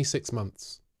it took me 6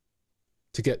 months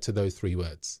to get to those 3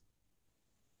 words.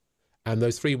 And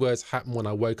those 3 words happened when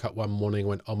I woke up one morning and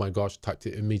went, oh my gosh, typed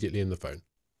it immediately in the phone.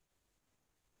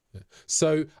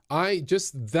 So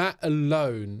that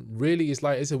alone really is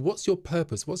like, I said, what's your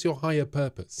purpose? What's your higher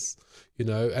purpose? You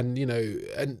know,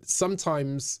 and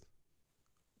sometimes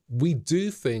we do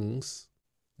things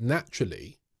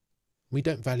naturally, we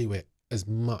don't value it as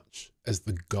much as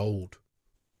the gold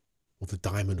or the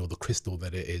diamond or the crystal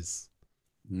that it is.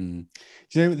 Do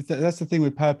you know, that's the thing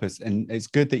with purpose, and it's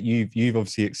good that you've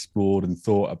obviously explored and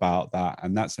thought about that,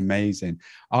 and that's amazing.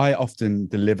 I often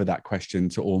deliver that question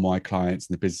to all my clients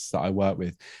in the business that I work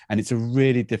with, and it's a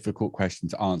really difficult question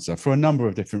to answer for a number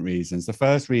of different reasons. The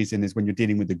first reason is when you're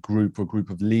dealing with a group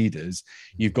of leaders,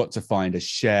 you've got to find a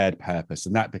shared purpose,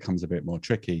 and that becomes a bit more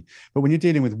tricky. But when you're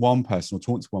dealing with one person or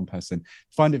talking to one person,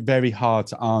 you find it very hard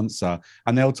to answer,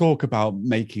 and they'll talk about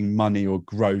making money or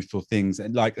growth or things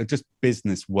like just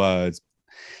business words.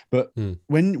 But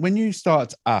when you start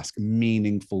to ask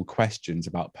meaningful questions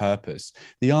about purpose,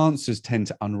 the answers tend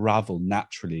to unravel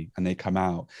naturally and they come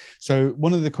out. So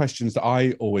one of the questions that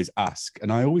I always ask,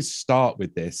 and I always start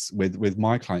with this with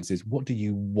my clients, is what do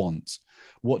you want?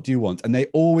 What do you want? And they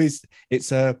always,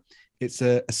 it's a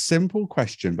simple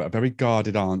question, but a very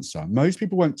guarded answer. Most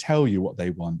people won't tell you what they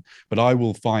want, but I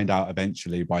will find out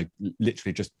eventually by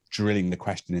literally just drilling the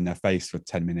question in their face for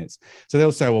 10 minutes. So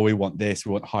they'll say, well, we want this,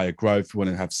 we want higher growth, we want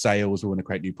to have sales, we want to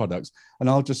create new products. And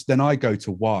then I go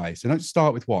to why. So don't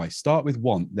start with why, start with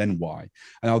want, then why.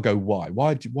 And I'll go,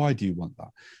 why do you want that?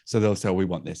 So they'll say, oh, we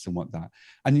want this and want that.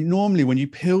 And normally when you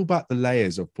peel back the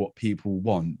layers of what people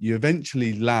want, you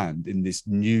eventually land in this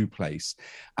new place.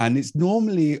 And it's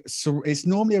normally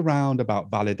around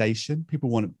about validation. People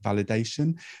want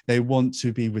validation. They want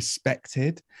to be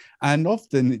respected. And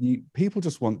often people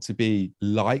just want to be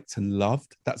liked and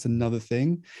loved. That's another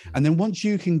thing. And then once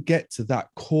you can get to that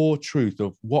core truth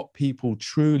of what people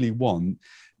truly want,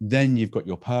 then you've got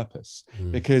your purpose.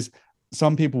 Because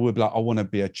some people would be like, I want to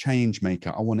be a change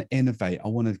maker. I want to innovate. I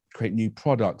want to create new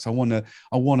products. I want to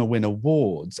win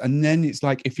awards. And then it's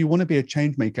like, if you want to be a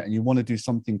change maker and you want to do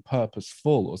something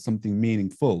purposeful or something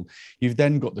meaningful, you've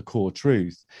then got the core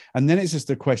truth. And then it's just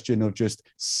a question of just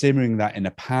simmering that in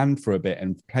a pan for a bit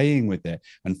and playing with it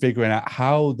and figuring out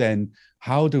how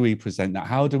do we present that?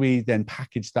 How do we then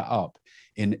package that up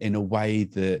in a way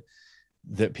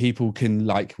that people can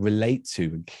like relate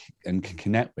to and can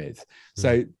connect with.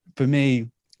 So for me,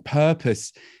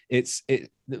 purpose,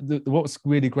 what's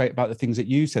really great about the things that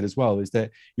you said as well is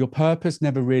that your purpose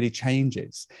never really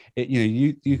changes.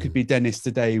 You could be Dennis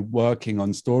today working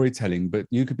on storytelling, but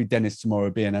you could be Dennis tomorrow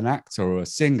being an actor or a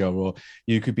singer, or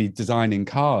you could be designing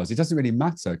cars. It doesn't really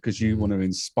matter, because you want to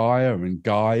inspire and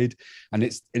guide,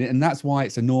 and that's why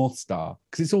it's a North Star,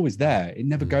 because it's always there. It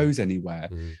never goes anywhere.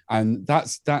 And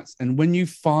that's and when you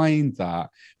find that,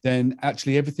 then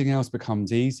actually everything else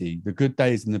becomes easy. The good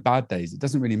days and the bad days, it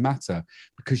doesn't really matter,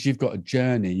 because you've got a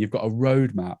journey, you've got a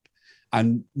roadmap,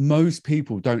 and most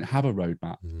people don't have a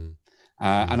roadmap.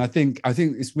 And I think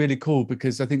it's really cool,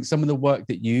 because I think some of the work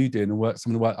that you do and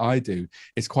some of the work I do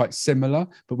is quite similar,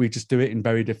 but we just do it in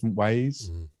very different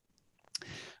ways.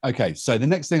 Okay, so the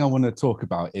next thing I want to talk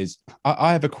about is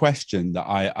I have a question that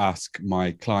I ask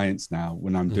my clients now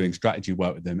when I'm doing strategy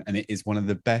work with them, and it is one of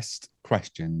the best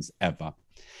questions ever.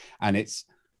 And it's,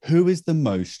 who is the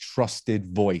most trusted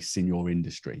voice in your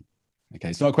industry? Okay,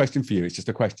 it's not a question for you. It's just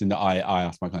a question that I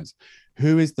ask my clients.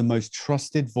 Who is the most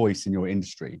trusted voice in your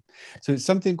industry? So it's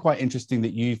something quite interesting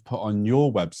that you've put on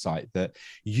your website, that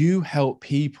you help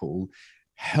people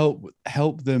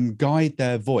help them guide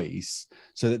their voice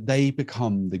so that they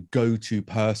become the go-to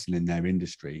person in their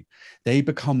industry. They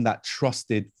become that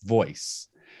trusted voice.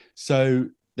 So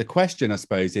the question, I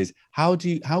suppose, is how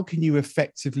can you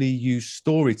effectively use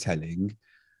storytelling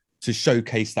to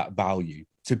showcase that value,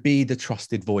 to be the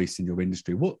trusted voice in your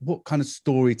industry? What kind of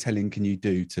storytelling can you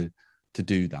do to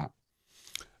do that?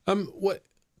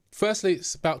 Firstly,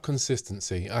 it's about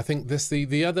consistency. I think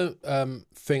the other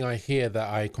thing I hear that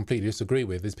I completely disagree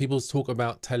with is people talk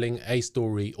about telling a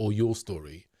story or your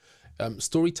story.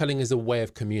 Storytelling is a way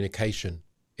of communication.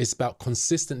 It's about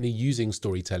consistently using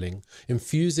storytelling,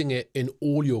 infusing it in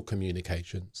all your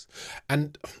communications.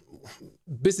 And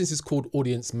business is called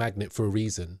audience magnet for a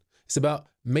reason. It's about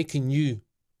making you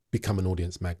become an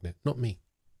audience magnet, not me.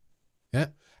 Yeah.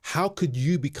 How could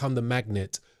you become the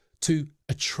magnet to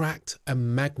attract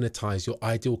and magnetize your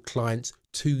ideal clients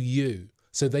to you,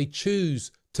 so they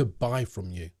choose to buy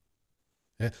from you?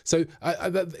 Yeah. So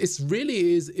it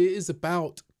is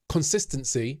about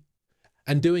consistency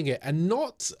and doing it, and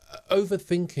not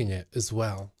overthinking it as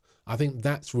well. I think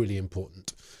that's really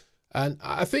important. And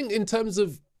I think in terms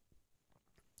of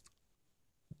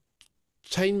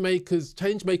change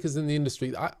makers in the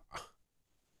industry,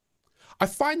 I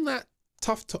find that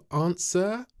tough to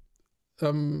answer.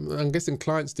 I'm guessing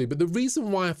clients do, but the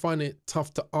reason why I find it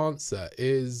tough to answer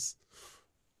is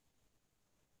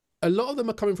a lot of them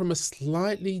are coming from a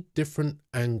slightly different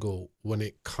angle when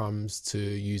it comes to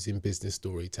using business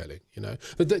storytelling,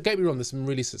 But don't get me wrong, there's some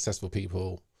really successful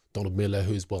people, Donald Miller,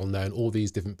 who's well known, all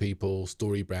these different people,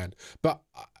 Story Brand, but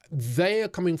they are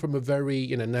coming from a very,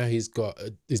 now he's got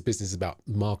his business about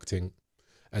marketing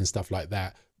and stuff like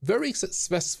that. Very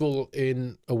successful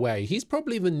in a way. He's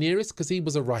probably the nearest because he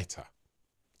was a writer.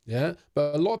 Yeah.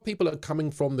 But a lot of people are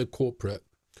coming from the corporate.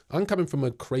 I'm coming from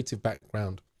a creative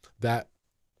background that,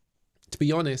 to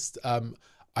be honest,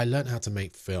 I learned how to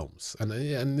make films. And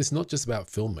it's not just about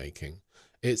filmmaking.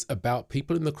 It's about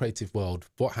people in the creative world,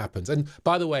 what happens. And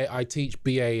by the way, I teach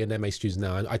BA and MA students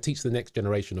now. I teach the next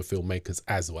generation of filmmakers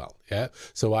as well. Yeah.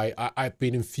 So I've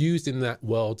been infused in that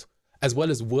world, as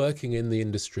well as working in the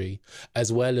industry,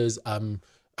 as well as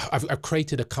I've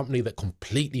created a company that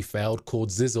completely failed called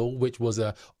Zizzle, which was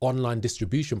an online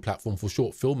distribution platform for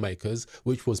short filmmakers,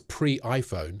 which was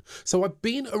pre-iPhone. So I've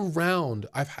been around,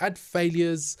 I've had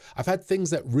failures, I've had things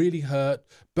that really hurt,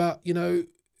 but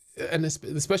and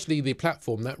especially the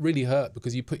platform that really hurt,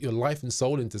 because you put your life and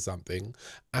soul into something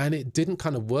and it didn't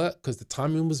kind of work because the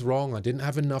timing was wrong. I didn't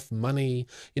have enough money,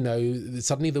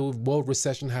 suddenly the world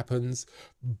recession happens,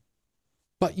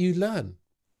 but you learn.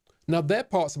 Now, they're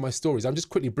parts of my stories. I'm just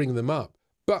quickly bringing them up.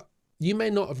 But you may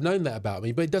not have known that about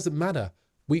me, but it doesn't matter.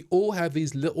 We all have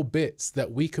these little bits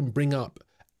that we can bring up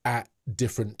at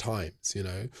different times,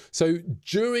 So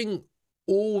during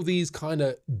all these kind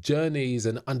of journeys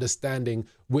and understanding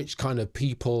which kind of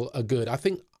people are good, I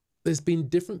think there's been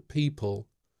different people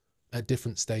at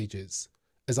different stages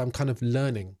as I'm kind of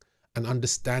learning and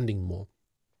understanding more.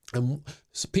 And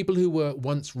so people who were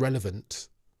once relevant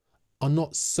are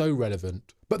not so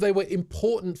relevant, but they were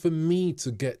important for me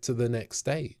to get to the next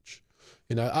stage.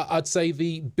 You know, I'd say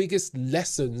the biggest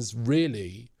lessons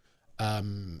really,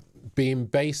 being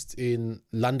based in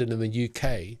London and the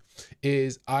UK,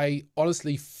 is I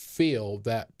honestly feel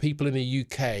that people in the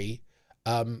UK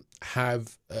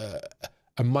have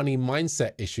a money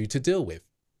mindset issue to deal with,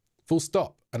 full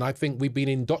stop. And I think we've been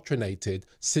indoctrinated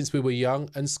since we were young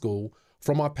and school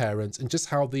from our parents and just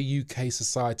how the UK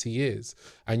society is.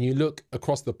 And you look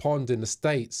across the pond in the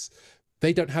States,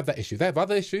 they don't have that issue. They have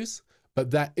other issues,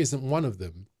 but that isn't one of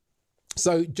them.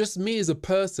 So just me as a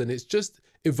person, it's just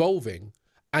evolving.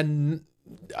 And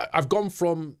I've gone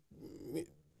from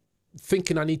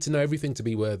thinking I need to know everything to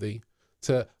be worthy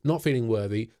to not feeling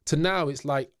worthy to now it's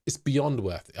like, it's beyond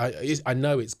worth. I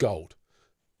know it's gold.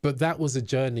 But that was a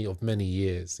journey of many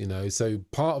years, you know. So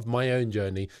part of my own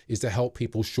journey is to help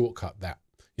people shortcut that.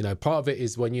 You know, part of it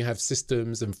is when you have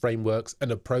systems and frameworks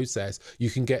and a process, you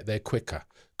can get there quicker.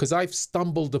 Because I've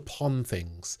stumbled upon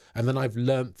things and then I've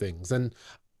learned things. And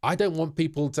I don't want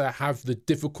people to have the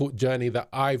difficult journey that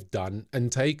I've done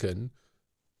and taken.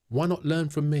 Why not learn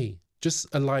from me?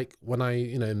 Just like when I,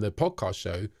 you know, in the podcast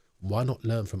show, why not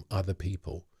learn from other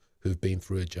people who've been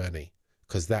through a journey?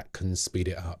 Because that can speed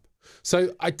it up. So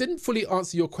I didn't fully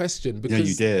answer your question because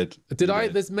you did.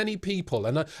 There's many people,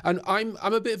 and I'm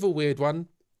a bit of a weird one.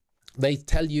 They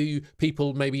tell you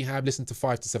people maybe have listened to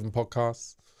 5 to 7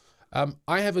 podcasts.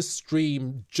 I have a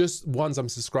stream, just ones I'm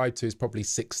subscribed to is probably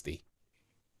 60.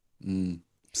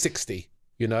 60,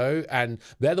 you know, and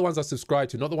they're the ones I subscribe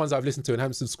to, not the ones I've listened to and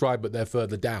haven't subscribed, but they're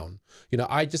further down. You know,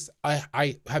 I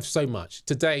have so much.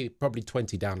 Today, probably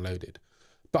 20 downloaded,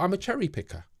 but I'm a cherry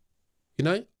picker. You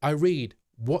know, I read.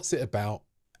 What's it about?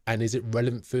 And is it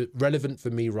relevant for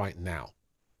me right now?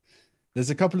 There's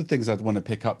a couple of things I'd want to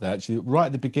pick up there. Actually, right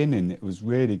at the beginning, it was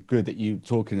really good that you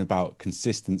talking about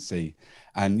consistency.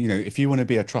 And, you know, if you want to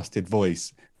be a trusted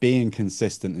voice, being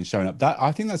consistent and showing up, that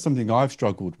I think that's something I've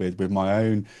struggled with my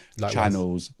own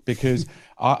channels, because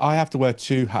I have to wear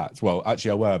 2 hats. Well,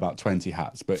 actually, I wear about 20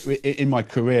 hats, but in my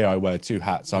career, I wear 2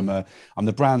 hats. I'm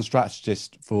the brand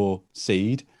strategist for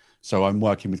Seed. So I'm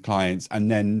working with clients,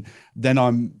 and then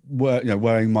I'm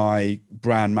wearing my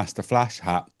brand master flash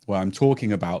hat, where I'm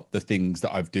talking about the things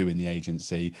that I do in the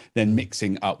agency, then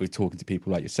mixing up with talking to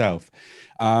people like yourself.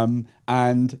 And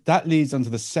that leads on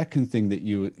to the second thing that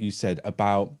you said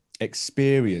about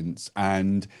experience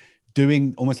and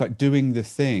doing the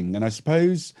thing. And I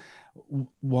suppose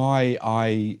why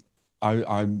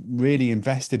I'm really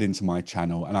invested into my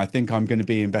channel, and I think I'm going to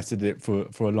be invested in it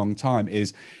for a long time,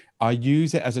 is I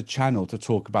use it as a channel to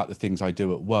talk about the things I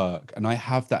do at work, and I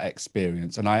have that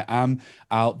experience, and I am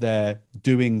out there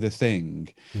doing the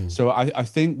thing. So I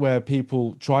think where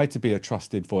people try to be a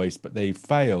trusted voice but they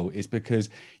fail is because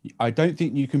I don't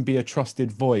think you can be a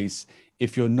trusted voice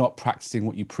if you're not practicing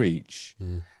what you preach.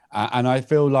 And I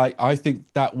think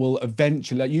that will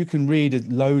eventually, like, you can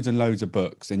read loads and loads of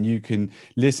books and you can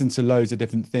listen to loads of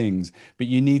different things, but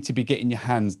you need to be getting your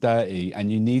hands dirty,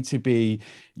 and you need to be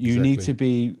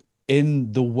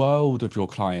in the world of your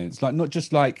clients, like not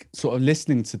just like sort of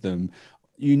listening to them.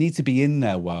 You need to be in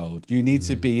their world. You need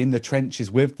to be in the trenches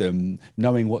with them,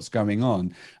 knowing what's going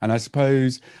on. And I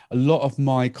suppose a lot of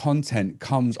my content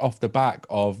comes off the back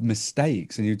of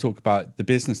mistakes. And you talk about the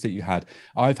business that you had.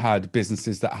 I've had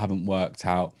businesses that haven't worked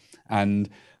out, and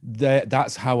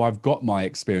that's how I've got my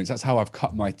experience. That's how I've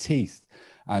cut my teeth.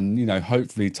 And, you know,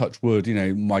 hopefully, touch wood, you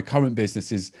know, my current business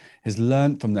has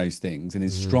learned from those things and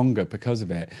is stronger because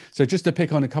of it. So just to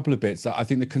pick on a couple of bits, I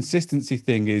think the consistency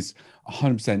thing is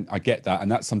 100%, I get that.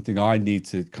 And that's something I need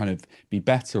to kind of be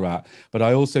better at. But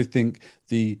I also think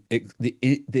the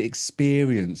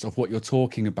experience of what you're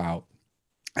talking about,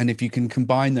 and if you can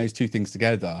combine those two things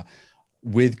together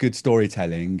with good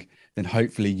storytelling, then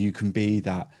hopefully you can be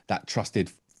that trusted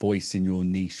voice in your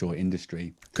niche or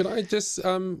industry. Could I just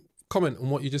comment on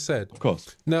what you just said? Of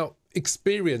course. Now,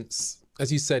 experience, as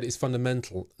you said, is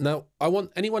fundamental. Now, I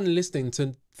want anyone listening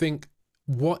to think,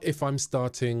 what if I'm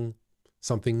starting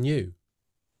something new?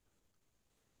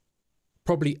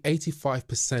 Probably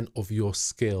 85% of your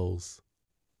skills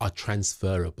are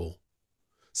transferable.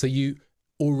 So you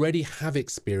already have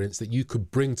experience that you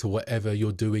could bring to whatever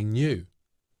you're doing new.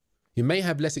 You may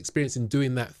have less experience in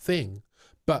doing that thing,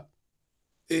 but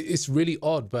it's really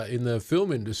odd, but in the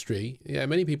film industry, yeah,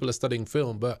 many people are studying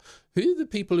film, but who are the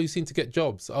people who seem to get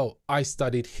jobs? Oh, I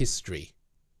studied history.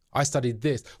 I studied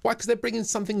this. Why? Because they're bringing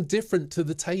something different to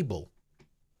the table.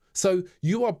 So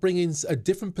you are bringing a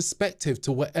different perspective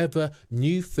to whatever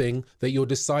new thing that you're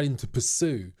deciding to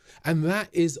pursue. And that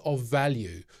is of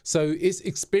value. So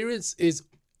experience is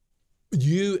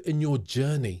you and your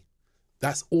journey.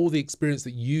 That's all the experience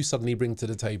that you suddenly bring to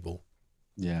the table.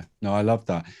 Yeah, no, I love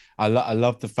that. I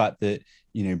love the fact that,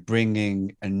 you know,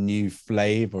 bringing a new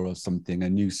flavor or something, a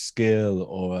new skill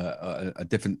or a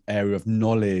different area of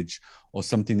knowledge or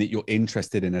something that you're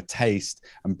interested in, a taste,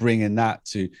 and bringing that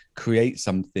to create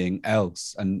something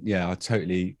else. And yeah, I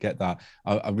totally get that.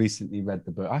 I recently read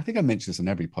the book. I think I mentioned this on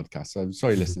every podcast, so I'm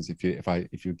sorry, listeners, if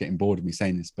you're getting bored of me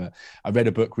saying this, but I read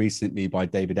a book recently by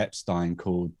David Epstein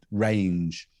called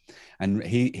Range. And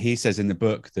he says in the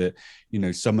book that, you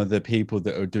know, some of the people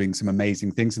that are doing some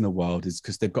amazing things in the world is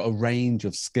because they've got a range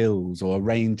of skills or a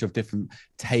range of different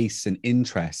tastes and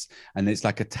interests. And it's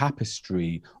like a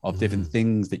tapestry of different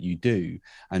things that you do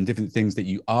and different things that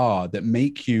you are that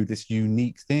make you this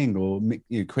unique thing, or make,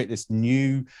 you know, create this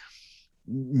new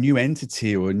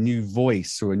entity or a new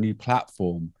voice or a new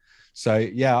platform. So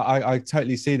yeah, I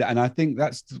totally see that. And I think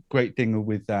that's the great thing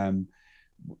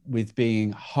with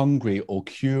being hungry or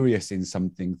curious in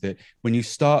something, that when you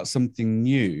start something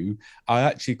new,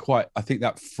 I think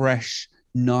that fresh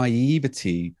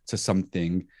naivety to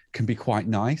something can be quite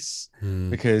nice.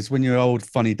 Because when you're old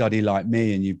funny duddy like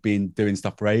me and you've been doing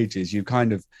stuff for ages, you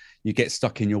get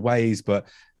stuck in your ways. But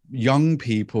young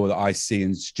people that I see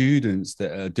and students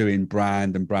that are doing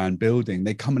brand and brand building,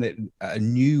 they come at it a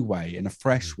new way, in a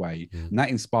fresh way, and that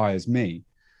inspires me.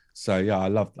 So yeah, I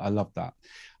love that.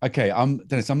 Okay,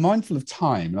 Dennis, I'm mindful of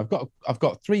time. I've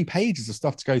got 3 pages of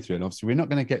stuff to go through, and obviously we're not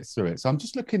going to get through it. So I'm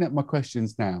just looking at my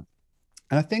questions now,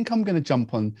 and I think I'm going to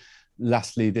jump on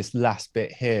lastly this last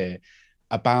bit here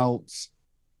about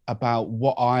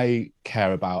what I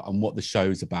care about and what the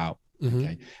show's about.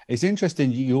 Okay, it's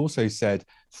interesting. You also said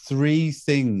 3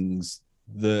 things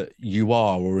that you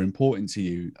are or are important to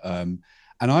you.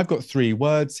 And I've got 3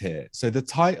 words here. So the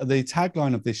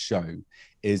tagline of this show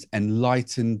is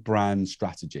enlightened brand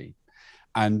strategy.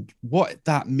 And what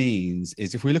that means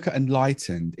is, if we look at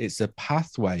enlightened, it's a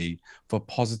pathway for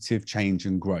positive change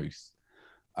and growth.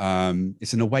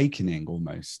 It's an awakening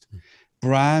almost.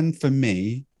 Brand, for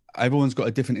me, everyone's got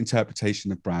a different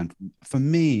interpretation of brand. For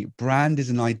me, brand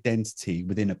is an identity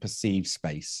within a perceived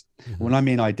space. When I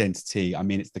mean identity, I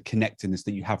mean it's the connectedness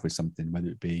that you have with something, whether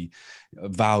it be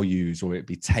values or it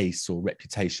be tastes or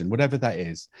reputation, whatever that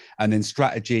is. And then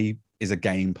strategy is a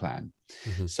game plan.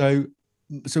 So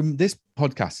this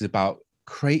podcast is about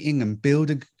creating and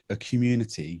building a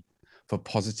community for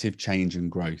positive change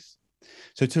and growth.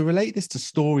 So to relate this to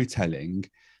storytelling,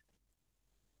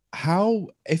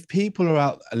 if people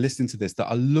are listening to this that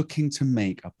are looking to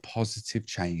make a positive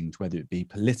change, whether it be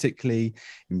politically,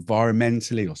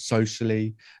 environmentally, or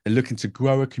socially, they're looking to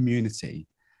grow a community,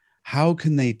 how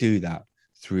can they do that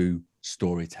through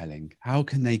storytelling? How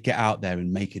can they get out there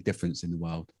and make a difference in the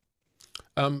world?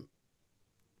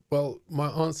 Well, my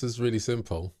answer is really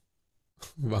simple.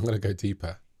 I'm going to go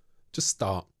deeper. Just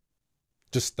start.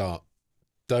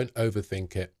 Don't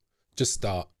overthink it. Just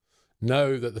start.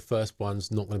 Know that the first one's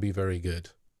not going to be very good.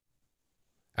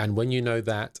 And when you know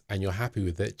that and you're happy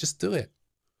with it, just do it.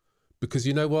 Because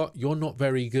you know what? You're not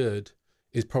very good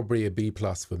is probably a B+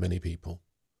 for many people.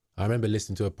 I remember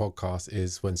listening to a podcast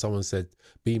is when someone said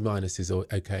B- is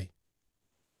okay.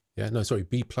 Yeah, no, sorry,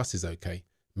 B+ is okay.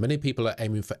 Many people are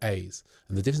aiming for A's.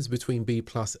 And the difference between B+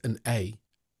 and A,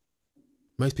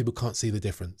 most people can't see the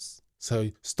difference.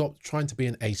 So stop trying to be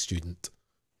an A student.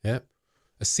 Yeah.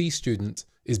 A C student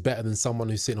is better than someone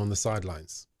who's sitting on the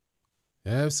sidelines.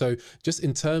 Yeah. So just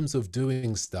in terms of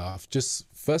doing stuff, just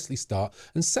firstly start.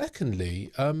 And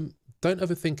secondly, don't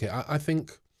overthink it. I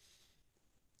think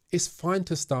it's fine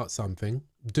to start something,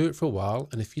 do it for a while.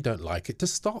 And if you don't like it,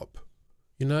 just stop.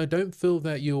 You know, don't feel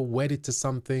that you're wedded to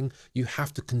something. You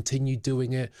have to continue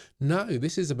doing it. No,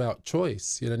 this is about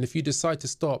choice. You know, and if you decide to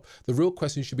stop, the real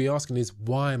question you should be asking is,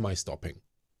 why am I stopping?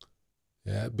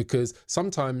 Yeah, because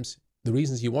sometimes the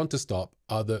reasons you want to stop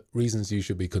are the reasons you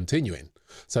should be continuing.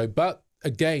 So, but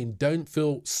again, don't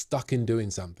feel stuck in doing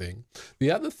something.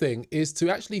 The other thing is to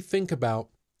actually think about,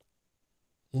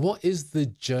 what is the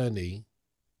journey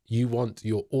you want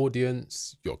your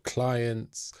audience, your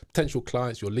clients, potential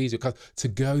clients, your leads, your customers to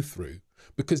go through?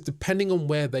 Because depending on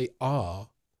where they are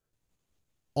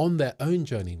on their own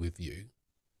journey with you,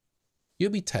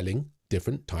 you'll be telling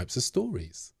different types of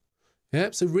stories.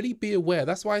 Yeah, so really be aware.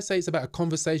 That's why I say it's about a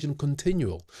conversation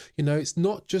continual. You know, it's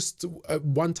not just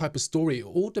one type of story. It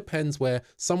all depends where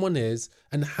someone is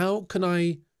and how can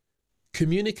I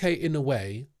communicate in a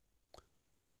way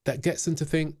that gets them to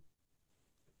think,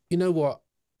 you know what?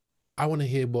 I want to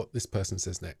hear what this person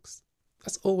says next.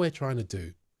 That's all we're trying to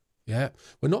do. Yeah.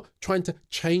 We're not trying to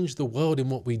change the world in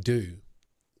what we do.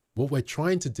 What we're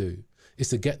trying to do is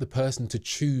to get the person to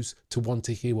choose to want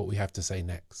to hear what we have to say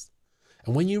next.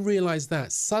 And when you realize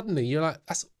that, suddenly you're like,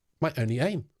 that's my only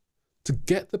aim, to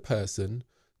get the person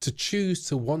to choose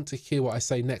to want to hear what I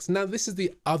say next. Now, this is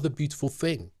the other beautiful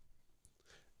thing.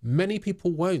 Many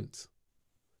people won't.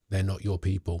 They're not your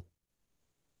people.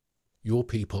 Your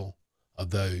people are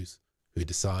those who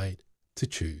decide to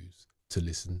choose to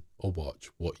listen or watch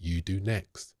what you do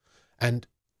next. And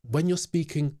when you're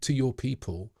speaking to your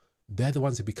people, they're the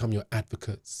ones who become your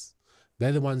advocates.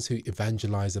 They're the ones who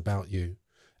evangelize about you.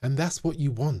 And that's what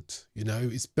you want. You know,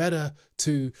 it's better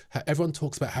to, everyone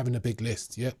talks about having a big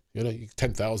list. Yeah. You know,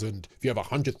 10,000, if you have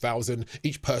 100,000,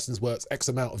 each person's worth X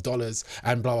amount of dollars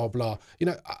and blah, blah, blah. You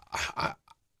know,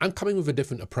 I'm coming with a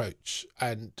different approach.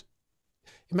 And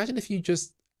imagine if you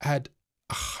just had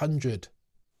 100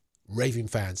 raving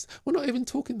fans. We're not even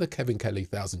talking the Kevin Kelly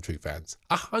 1,000 True fans,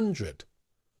 100.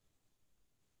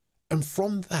 And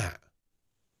from that,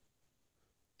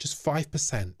 just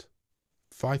 5%,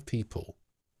 5 people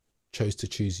chose to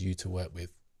choose you to work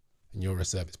with, and you're a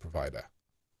service provider.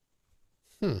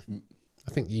 I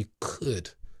think you could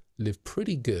live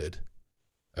pretty good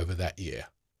over that year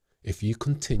if you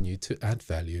continue to add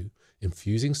value,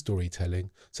 infusing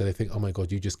storytelling, so they think, oh my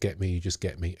God, you just get me, you just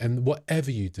get me, and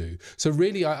whatever you do. So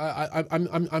really,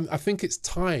 I think it's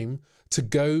time to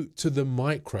go to the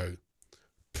micro,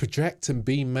 project and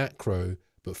be macro,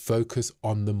 but focus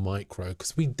on the micro,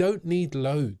 because we don't need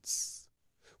loads.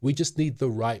 We just need the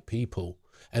right people.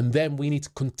 And then we need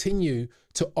to continue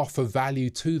to offer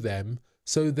value to them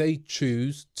so they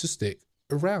choose to stick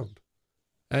around.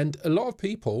 And a lot of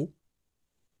people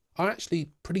are actually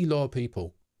pretty loyal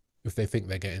people if they think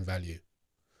they're getting value.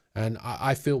 And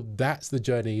I feel that's the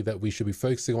journey that we should be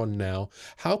focusing on now.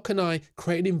 How can I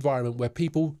create an environment where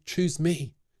people choose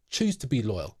me, choose to be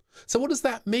loyal? So what does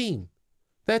that mean?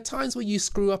 There are times where you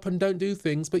screw up and don't do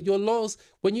things, but your loyals,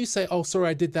 when you say, oh, sorry,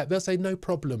 I did that, they'll say, no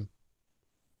problem.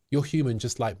 You're human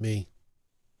just like me.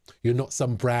 You're not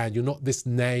some brand. You're not this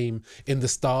name in the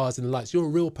stars and the lights. You're a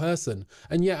real person.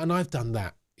 And yeah, and I've done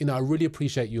that. You know, I really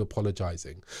appreciate you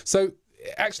apologizing. So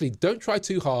actually, don't try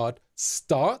too hard.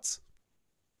 Start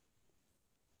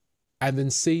and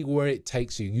then see where it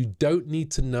takes you. You don't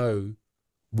need to know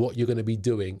what you're going to be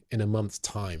doing in a month's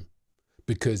time,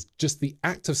 because just the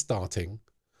act of starting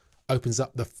opens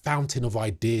up the fountain of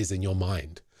ideas in your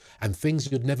mind, and things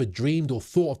you'd never dreamed or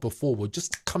thought of before will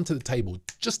just come to the table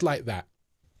just like that.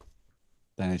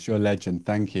 Dennis, you're a legend.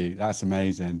 Thank you. That's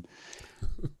amazing.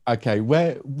 Okay,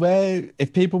 where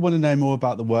if people want to know more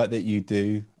about the work that you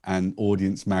do and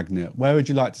Audience Magnet, where would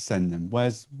you like to send them?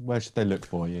 Where should they look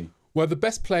for you? Well, the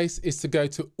best place is to go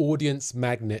to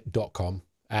audience-magnet.com,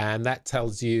 and that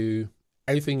tells you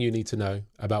everything you need to know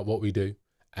about what we do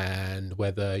and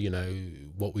whether, you know,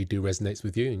 what we do resonates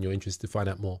with you and you're interested to find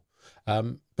out more.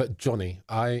 But Jonny,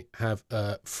 I have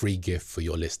a free gift for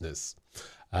your listeners.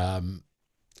 And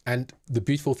the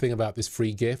beautiful thing about this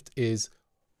free gift is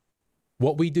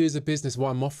what we do as a business, what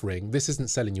I'm offering, this isn't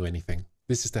selling you anything.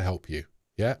 This is to help you.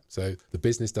 Yeah. So the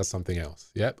business does something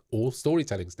else. Yep. All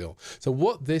storytelling still. So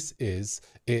what this is,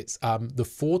 it's the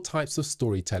 4 types of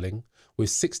storytelling with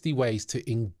 60 ways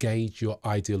to engage your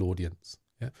ideal audience.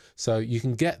 Yeah. So you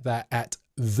can get that at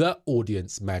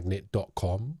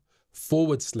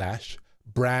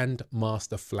theaudience-magnet.com/brand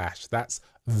master flash. That's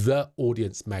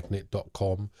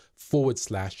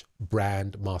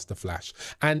theaudience-magnet.com/brand master flash.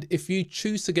 And if you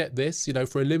choose to get this, you know,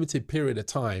 for a limited period of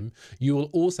time, you will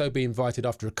also be invited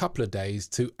after a couple of days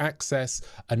to access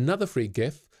another free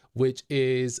gift, which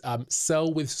is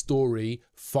Sell with Story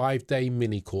 5-day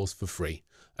mini course for free.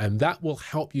 And that will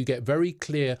help you get very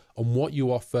clear on what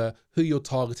you offer, who you're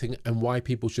targeting, and why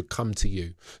people should come to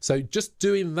you. So just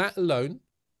doing that alone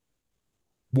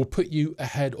will put you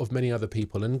ahead of many other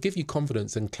people and give you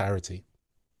confidence and clarity.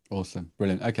 Awesome.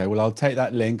 Brilliant. Okay, well, I'll take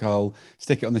that link. I'll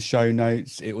stick it on the show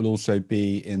notes. It will also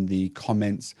be in the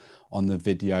comments on the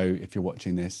video if you're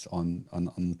watching this on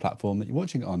the platform that you're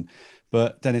watching it on.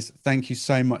 But Dennis, thank you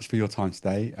so much for your time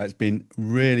today. It's been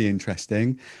really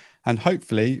interesting. And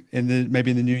hopefully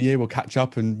maybe in the new year, we'll catch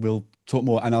up and we'll talk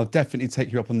more. And I'll definitely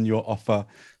take you up on your offer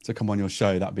to come on your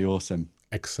show. That'd be awesome.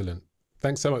 Excellent.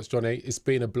 Thanks so much, Jonny. It's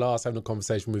been a blast having a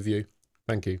conversation with you.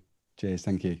 Thank you. Cheers.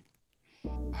 Thank you.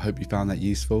 I hope you found that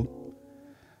useful.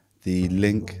 The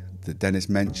link that Dennis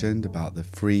mentioned about the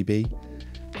freebie,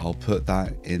 I'll put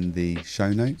that in the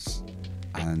show notes.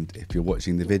 And if you're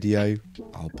watching the video,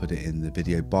 I'll put it in the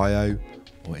video bio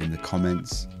or in the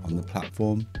comments on the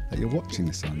platform that you're watching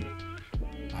this on.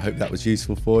 I hope that was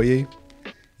useful for you.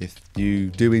 If you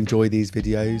do enjoy these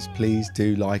videos, please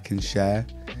do like and share.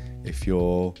 If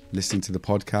you're listening to the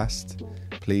podcast,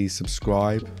 please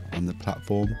subscribe on the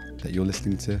platform that you're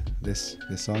listening to this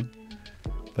on.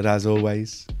 But But as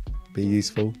always, be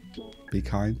useful, be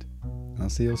kind, and I'll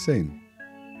see you all soon.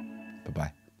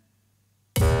 Bye-bye.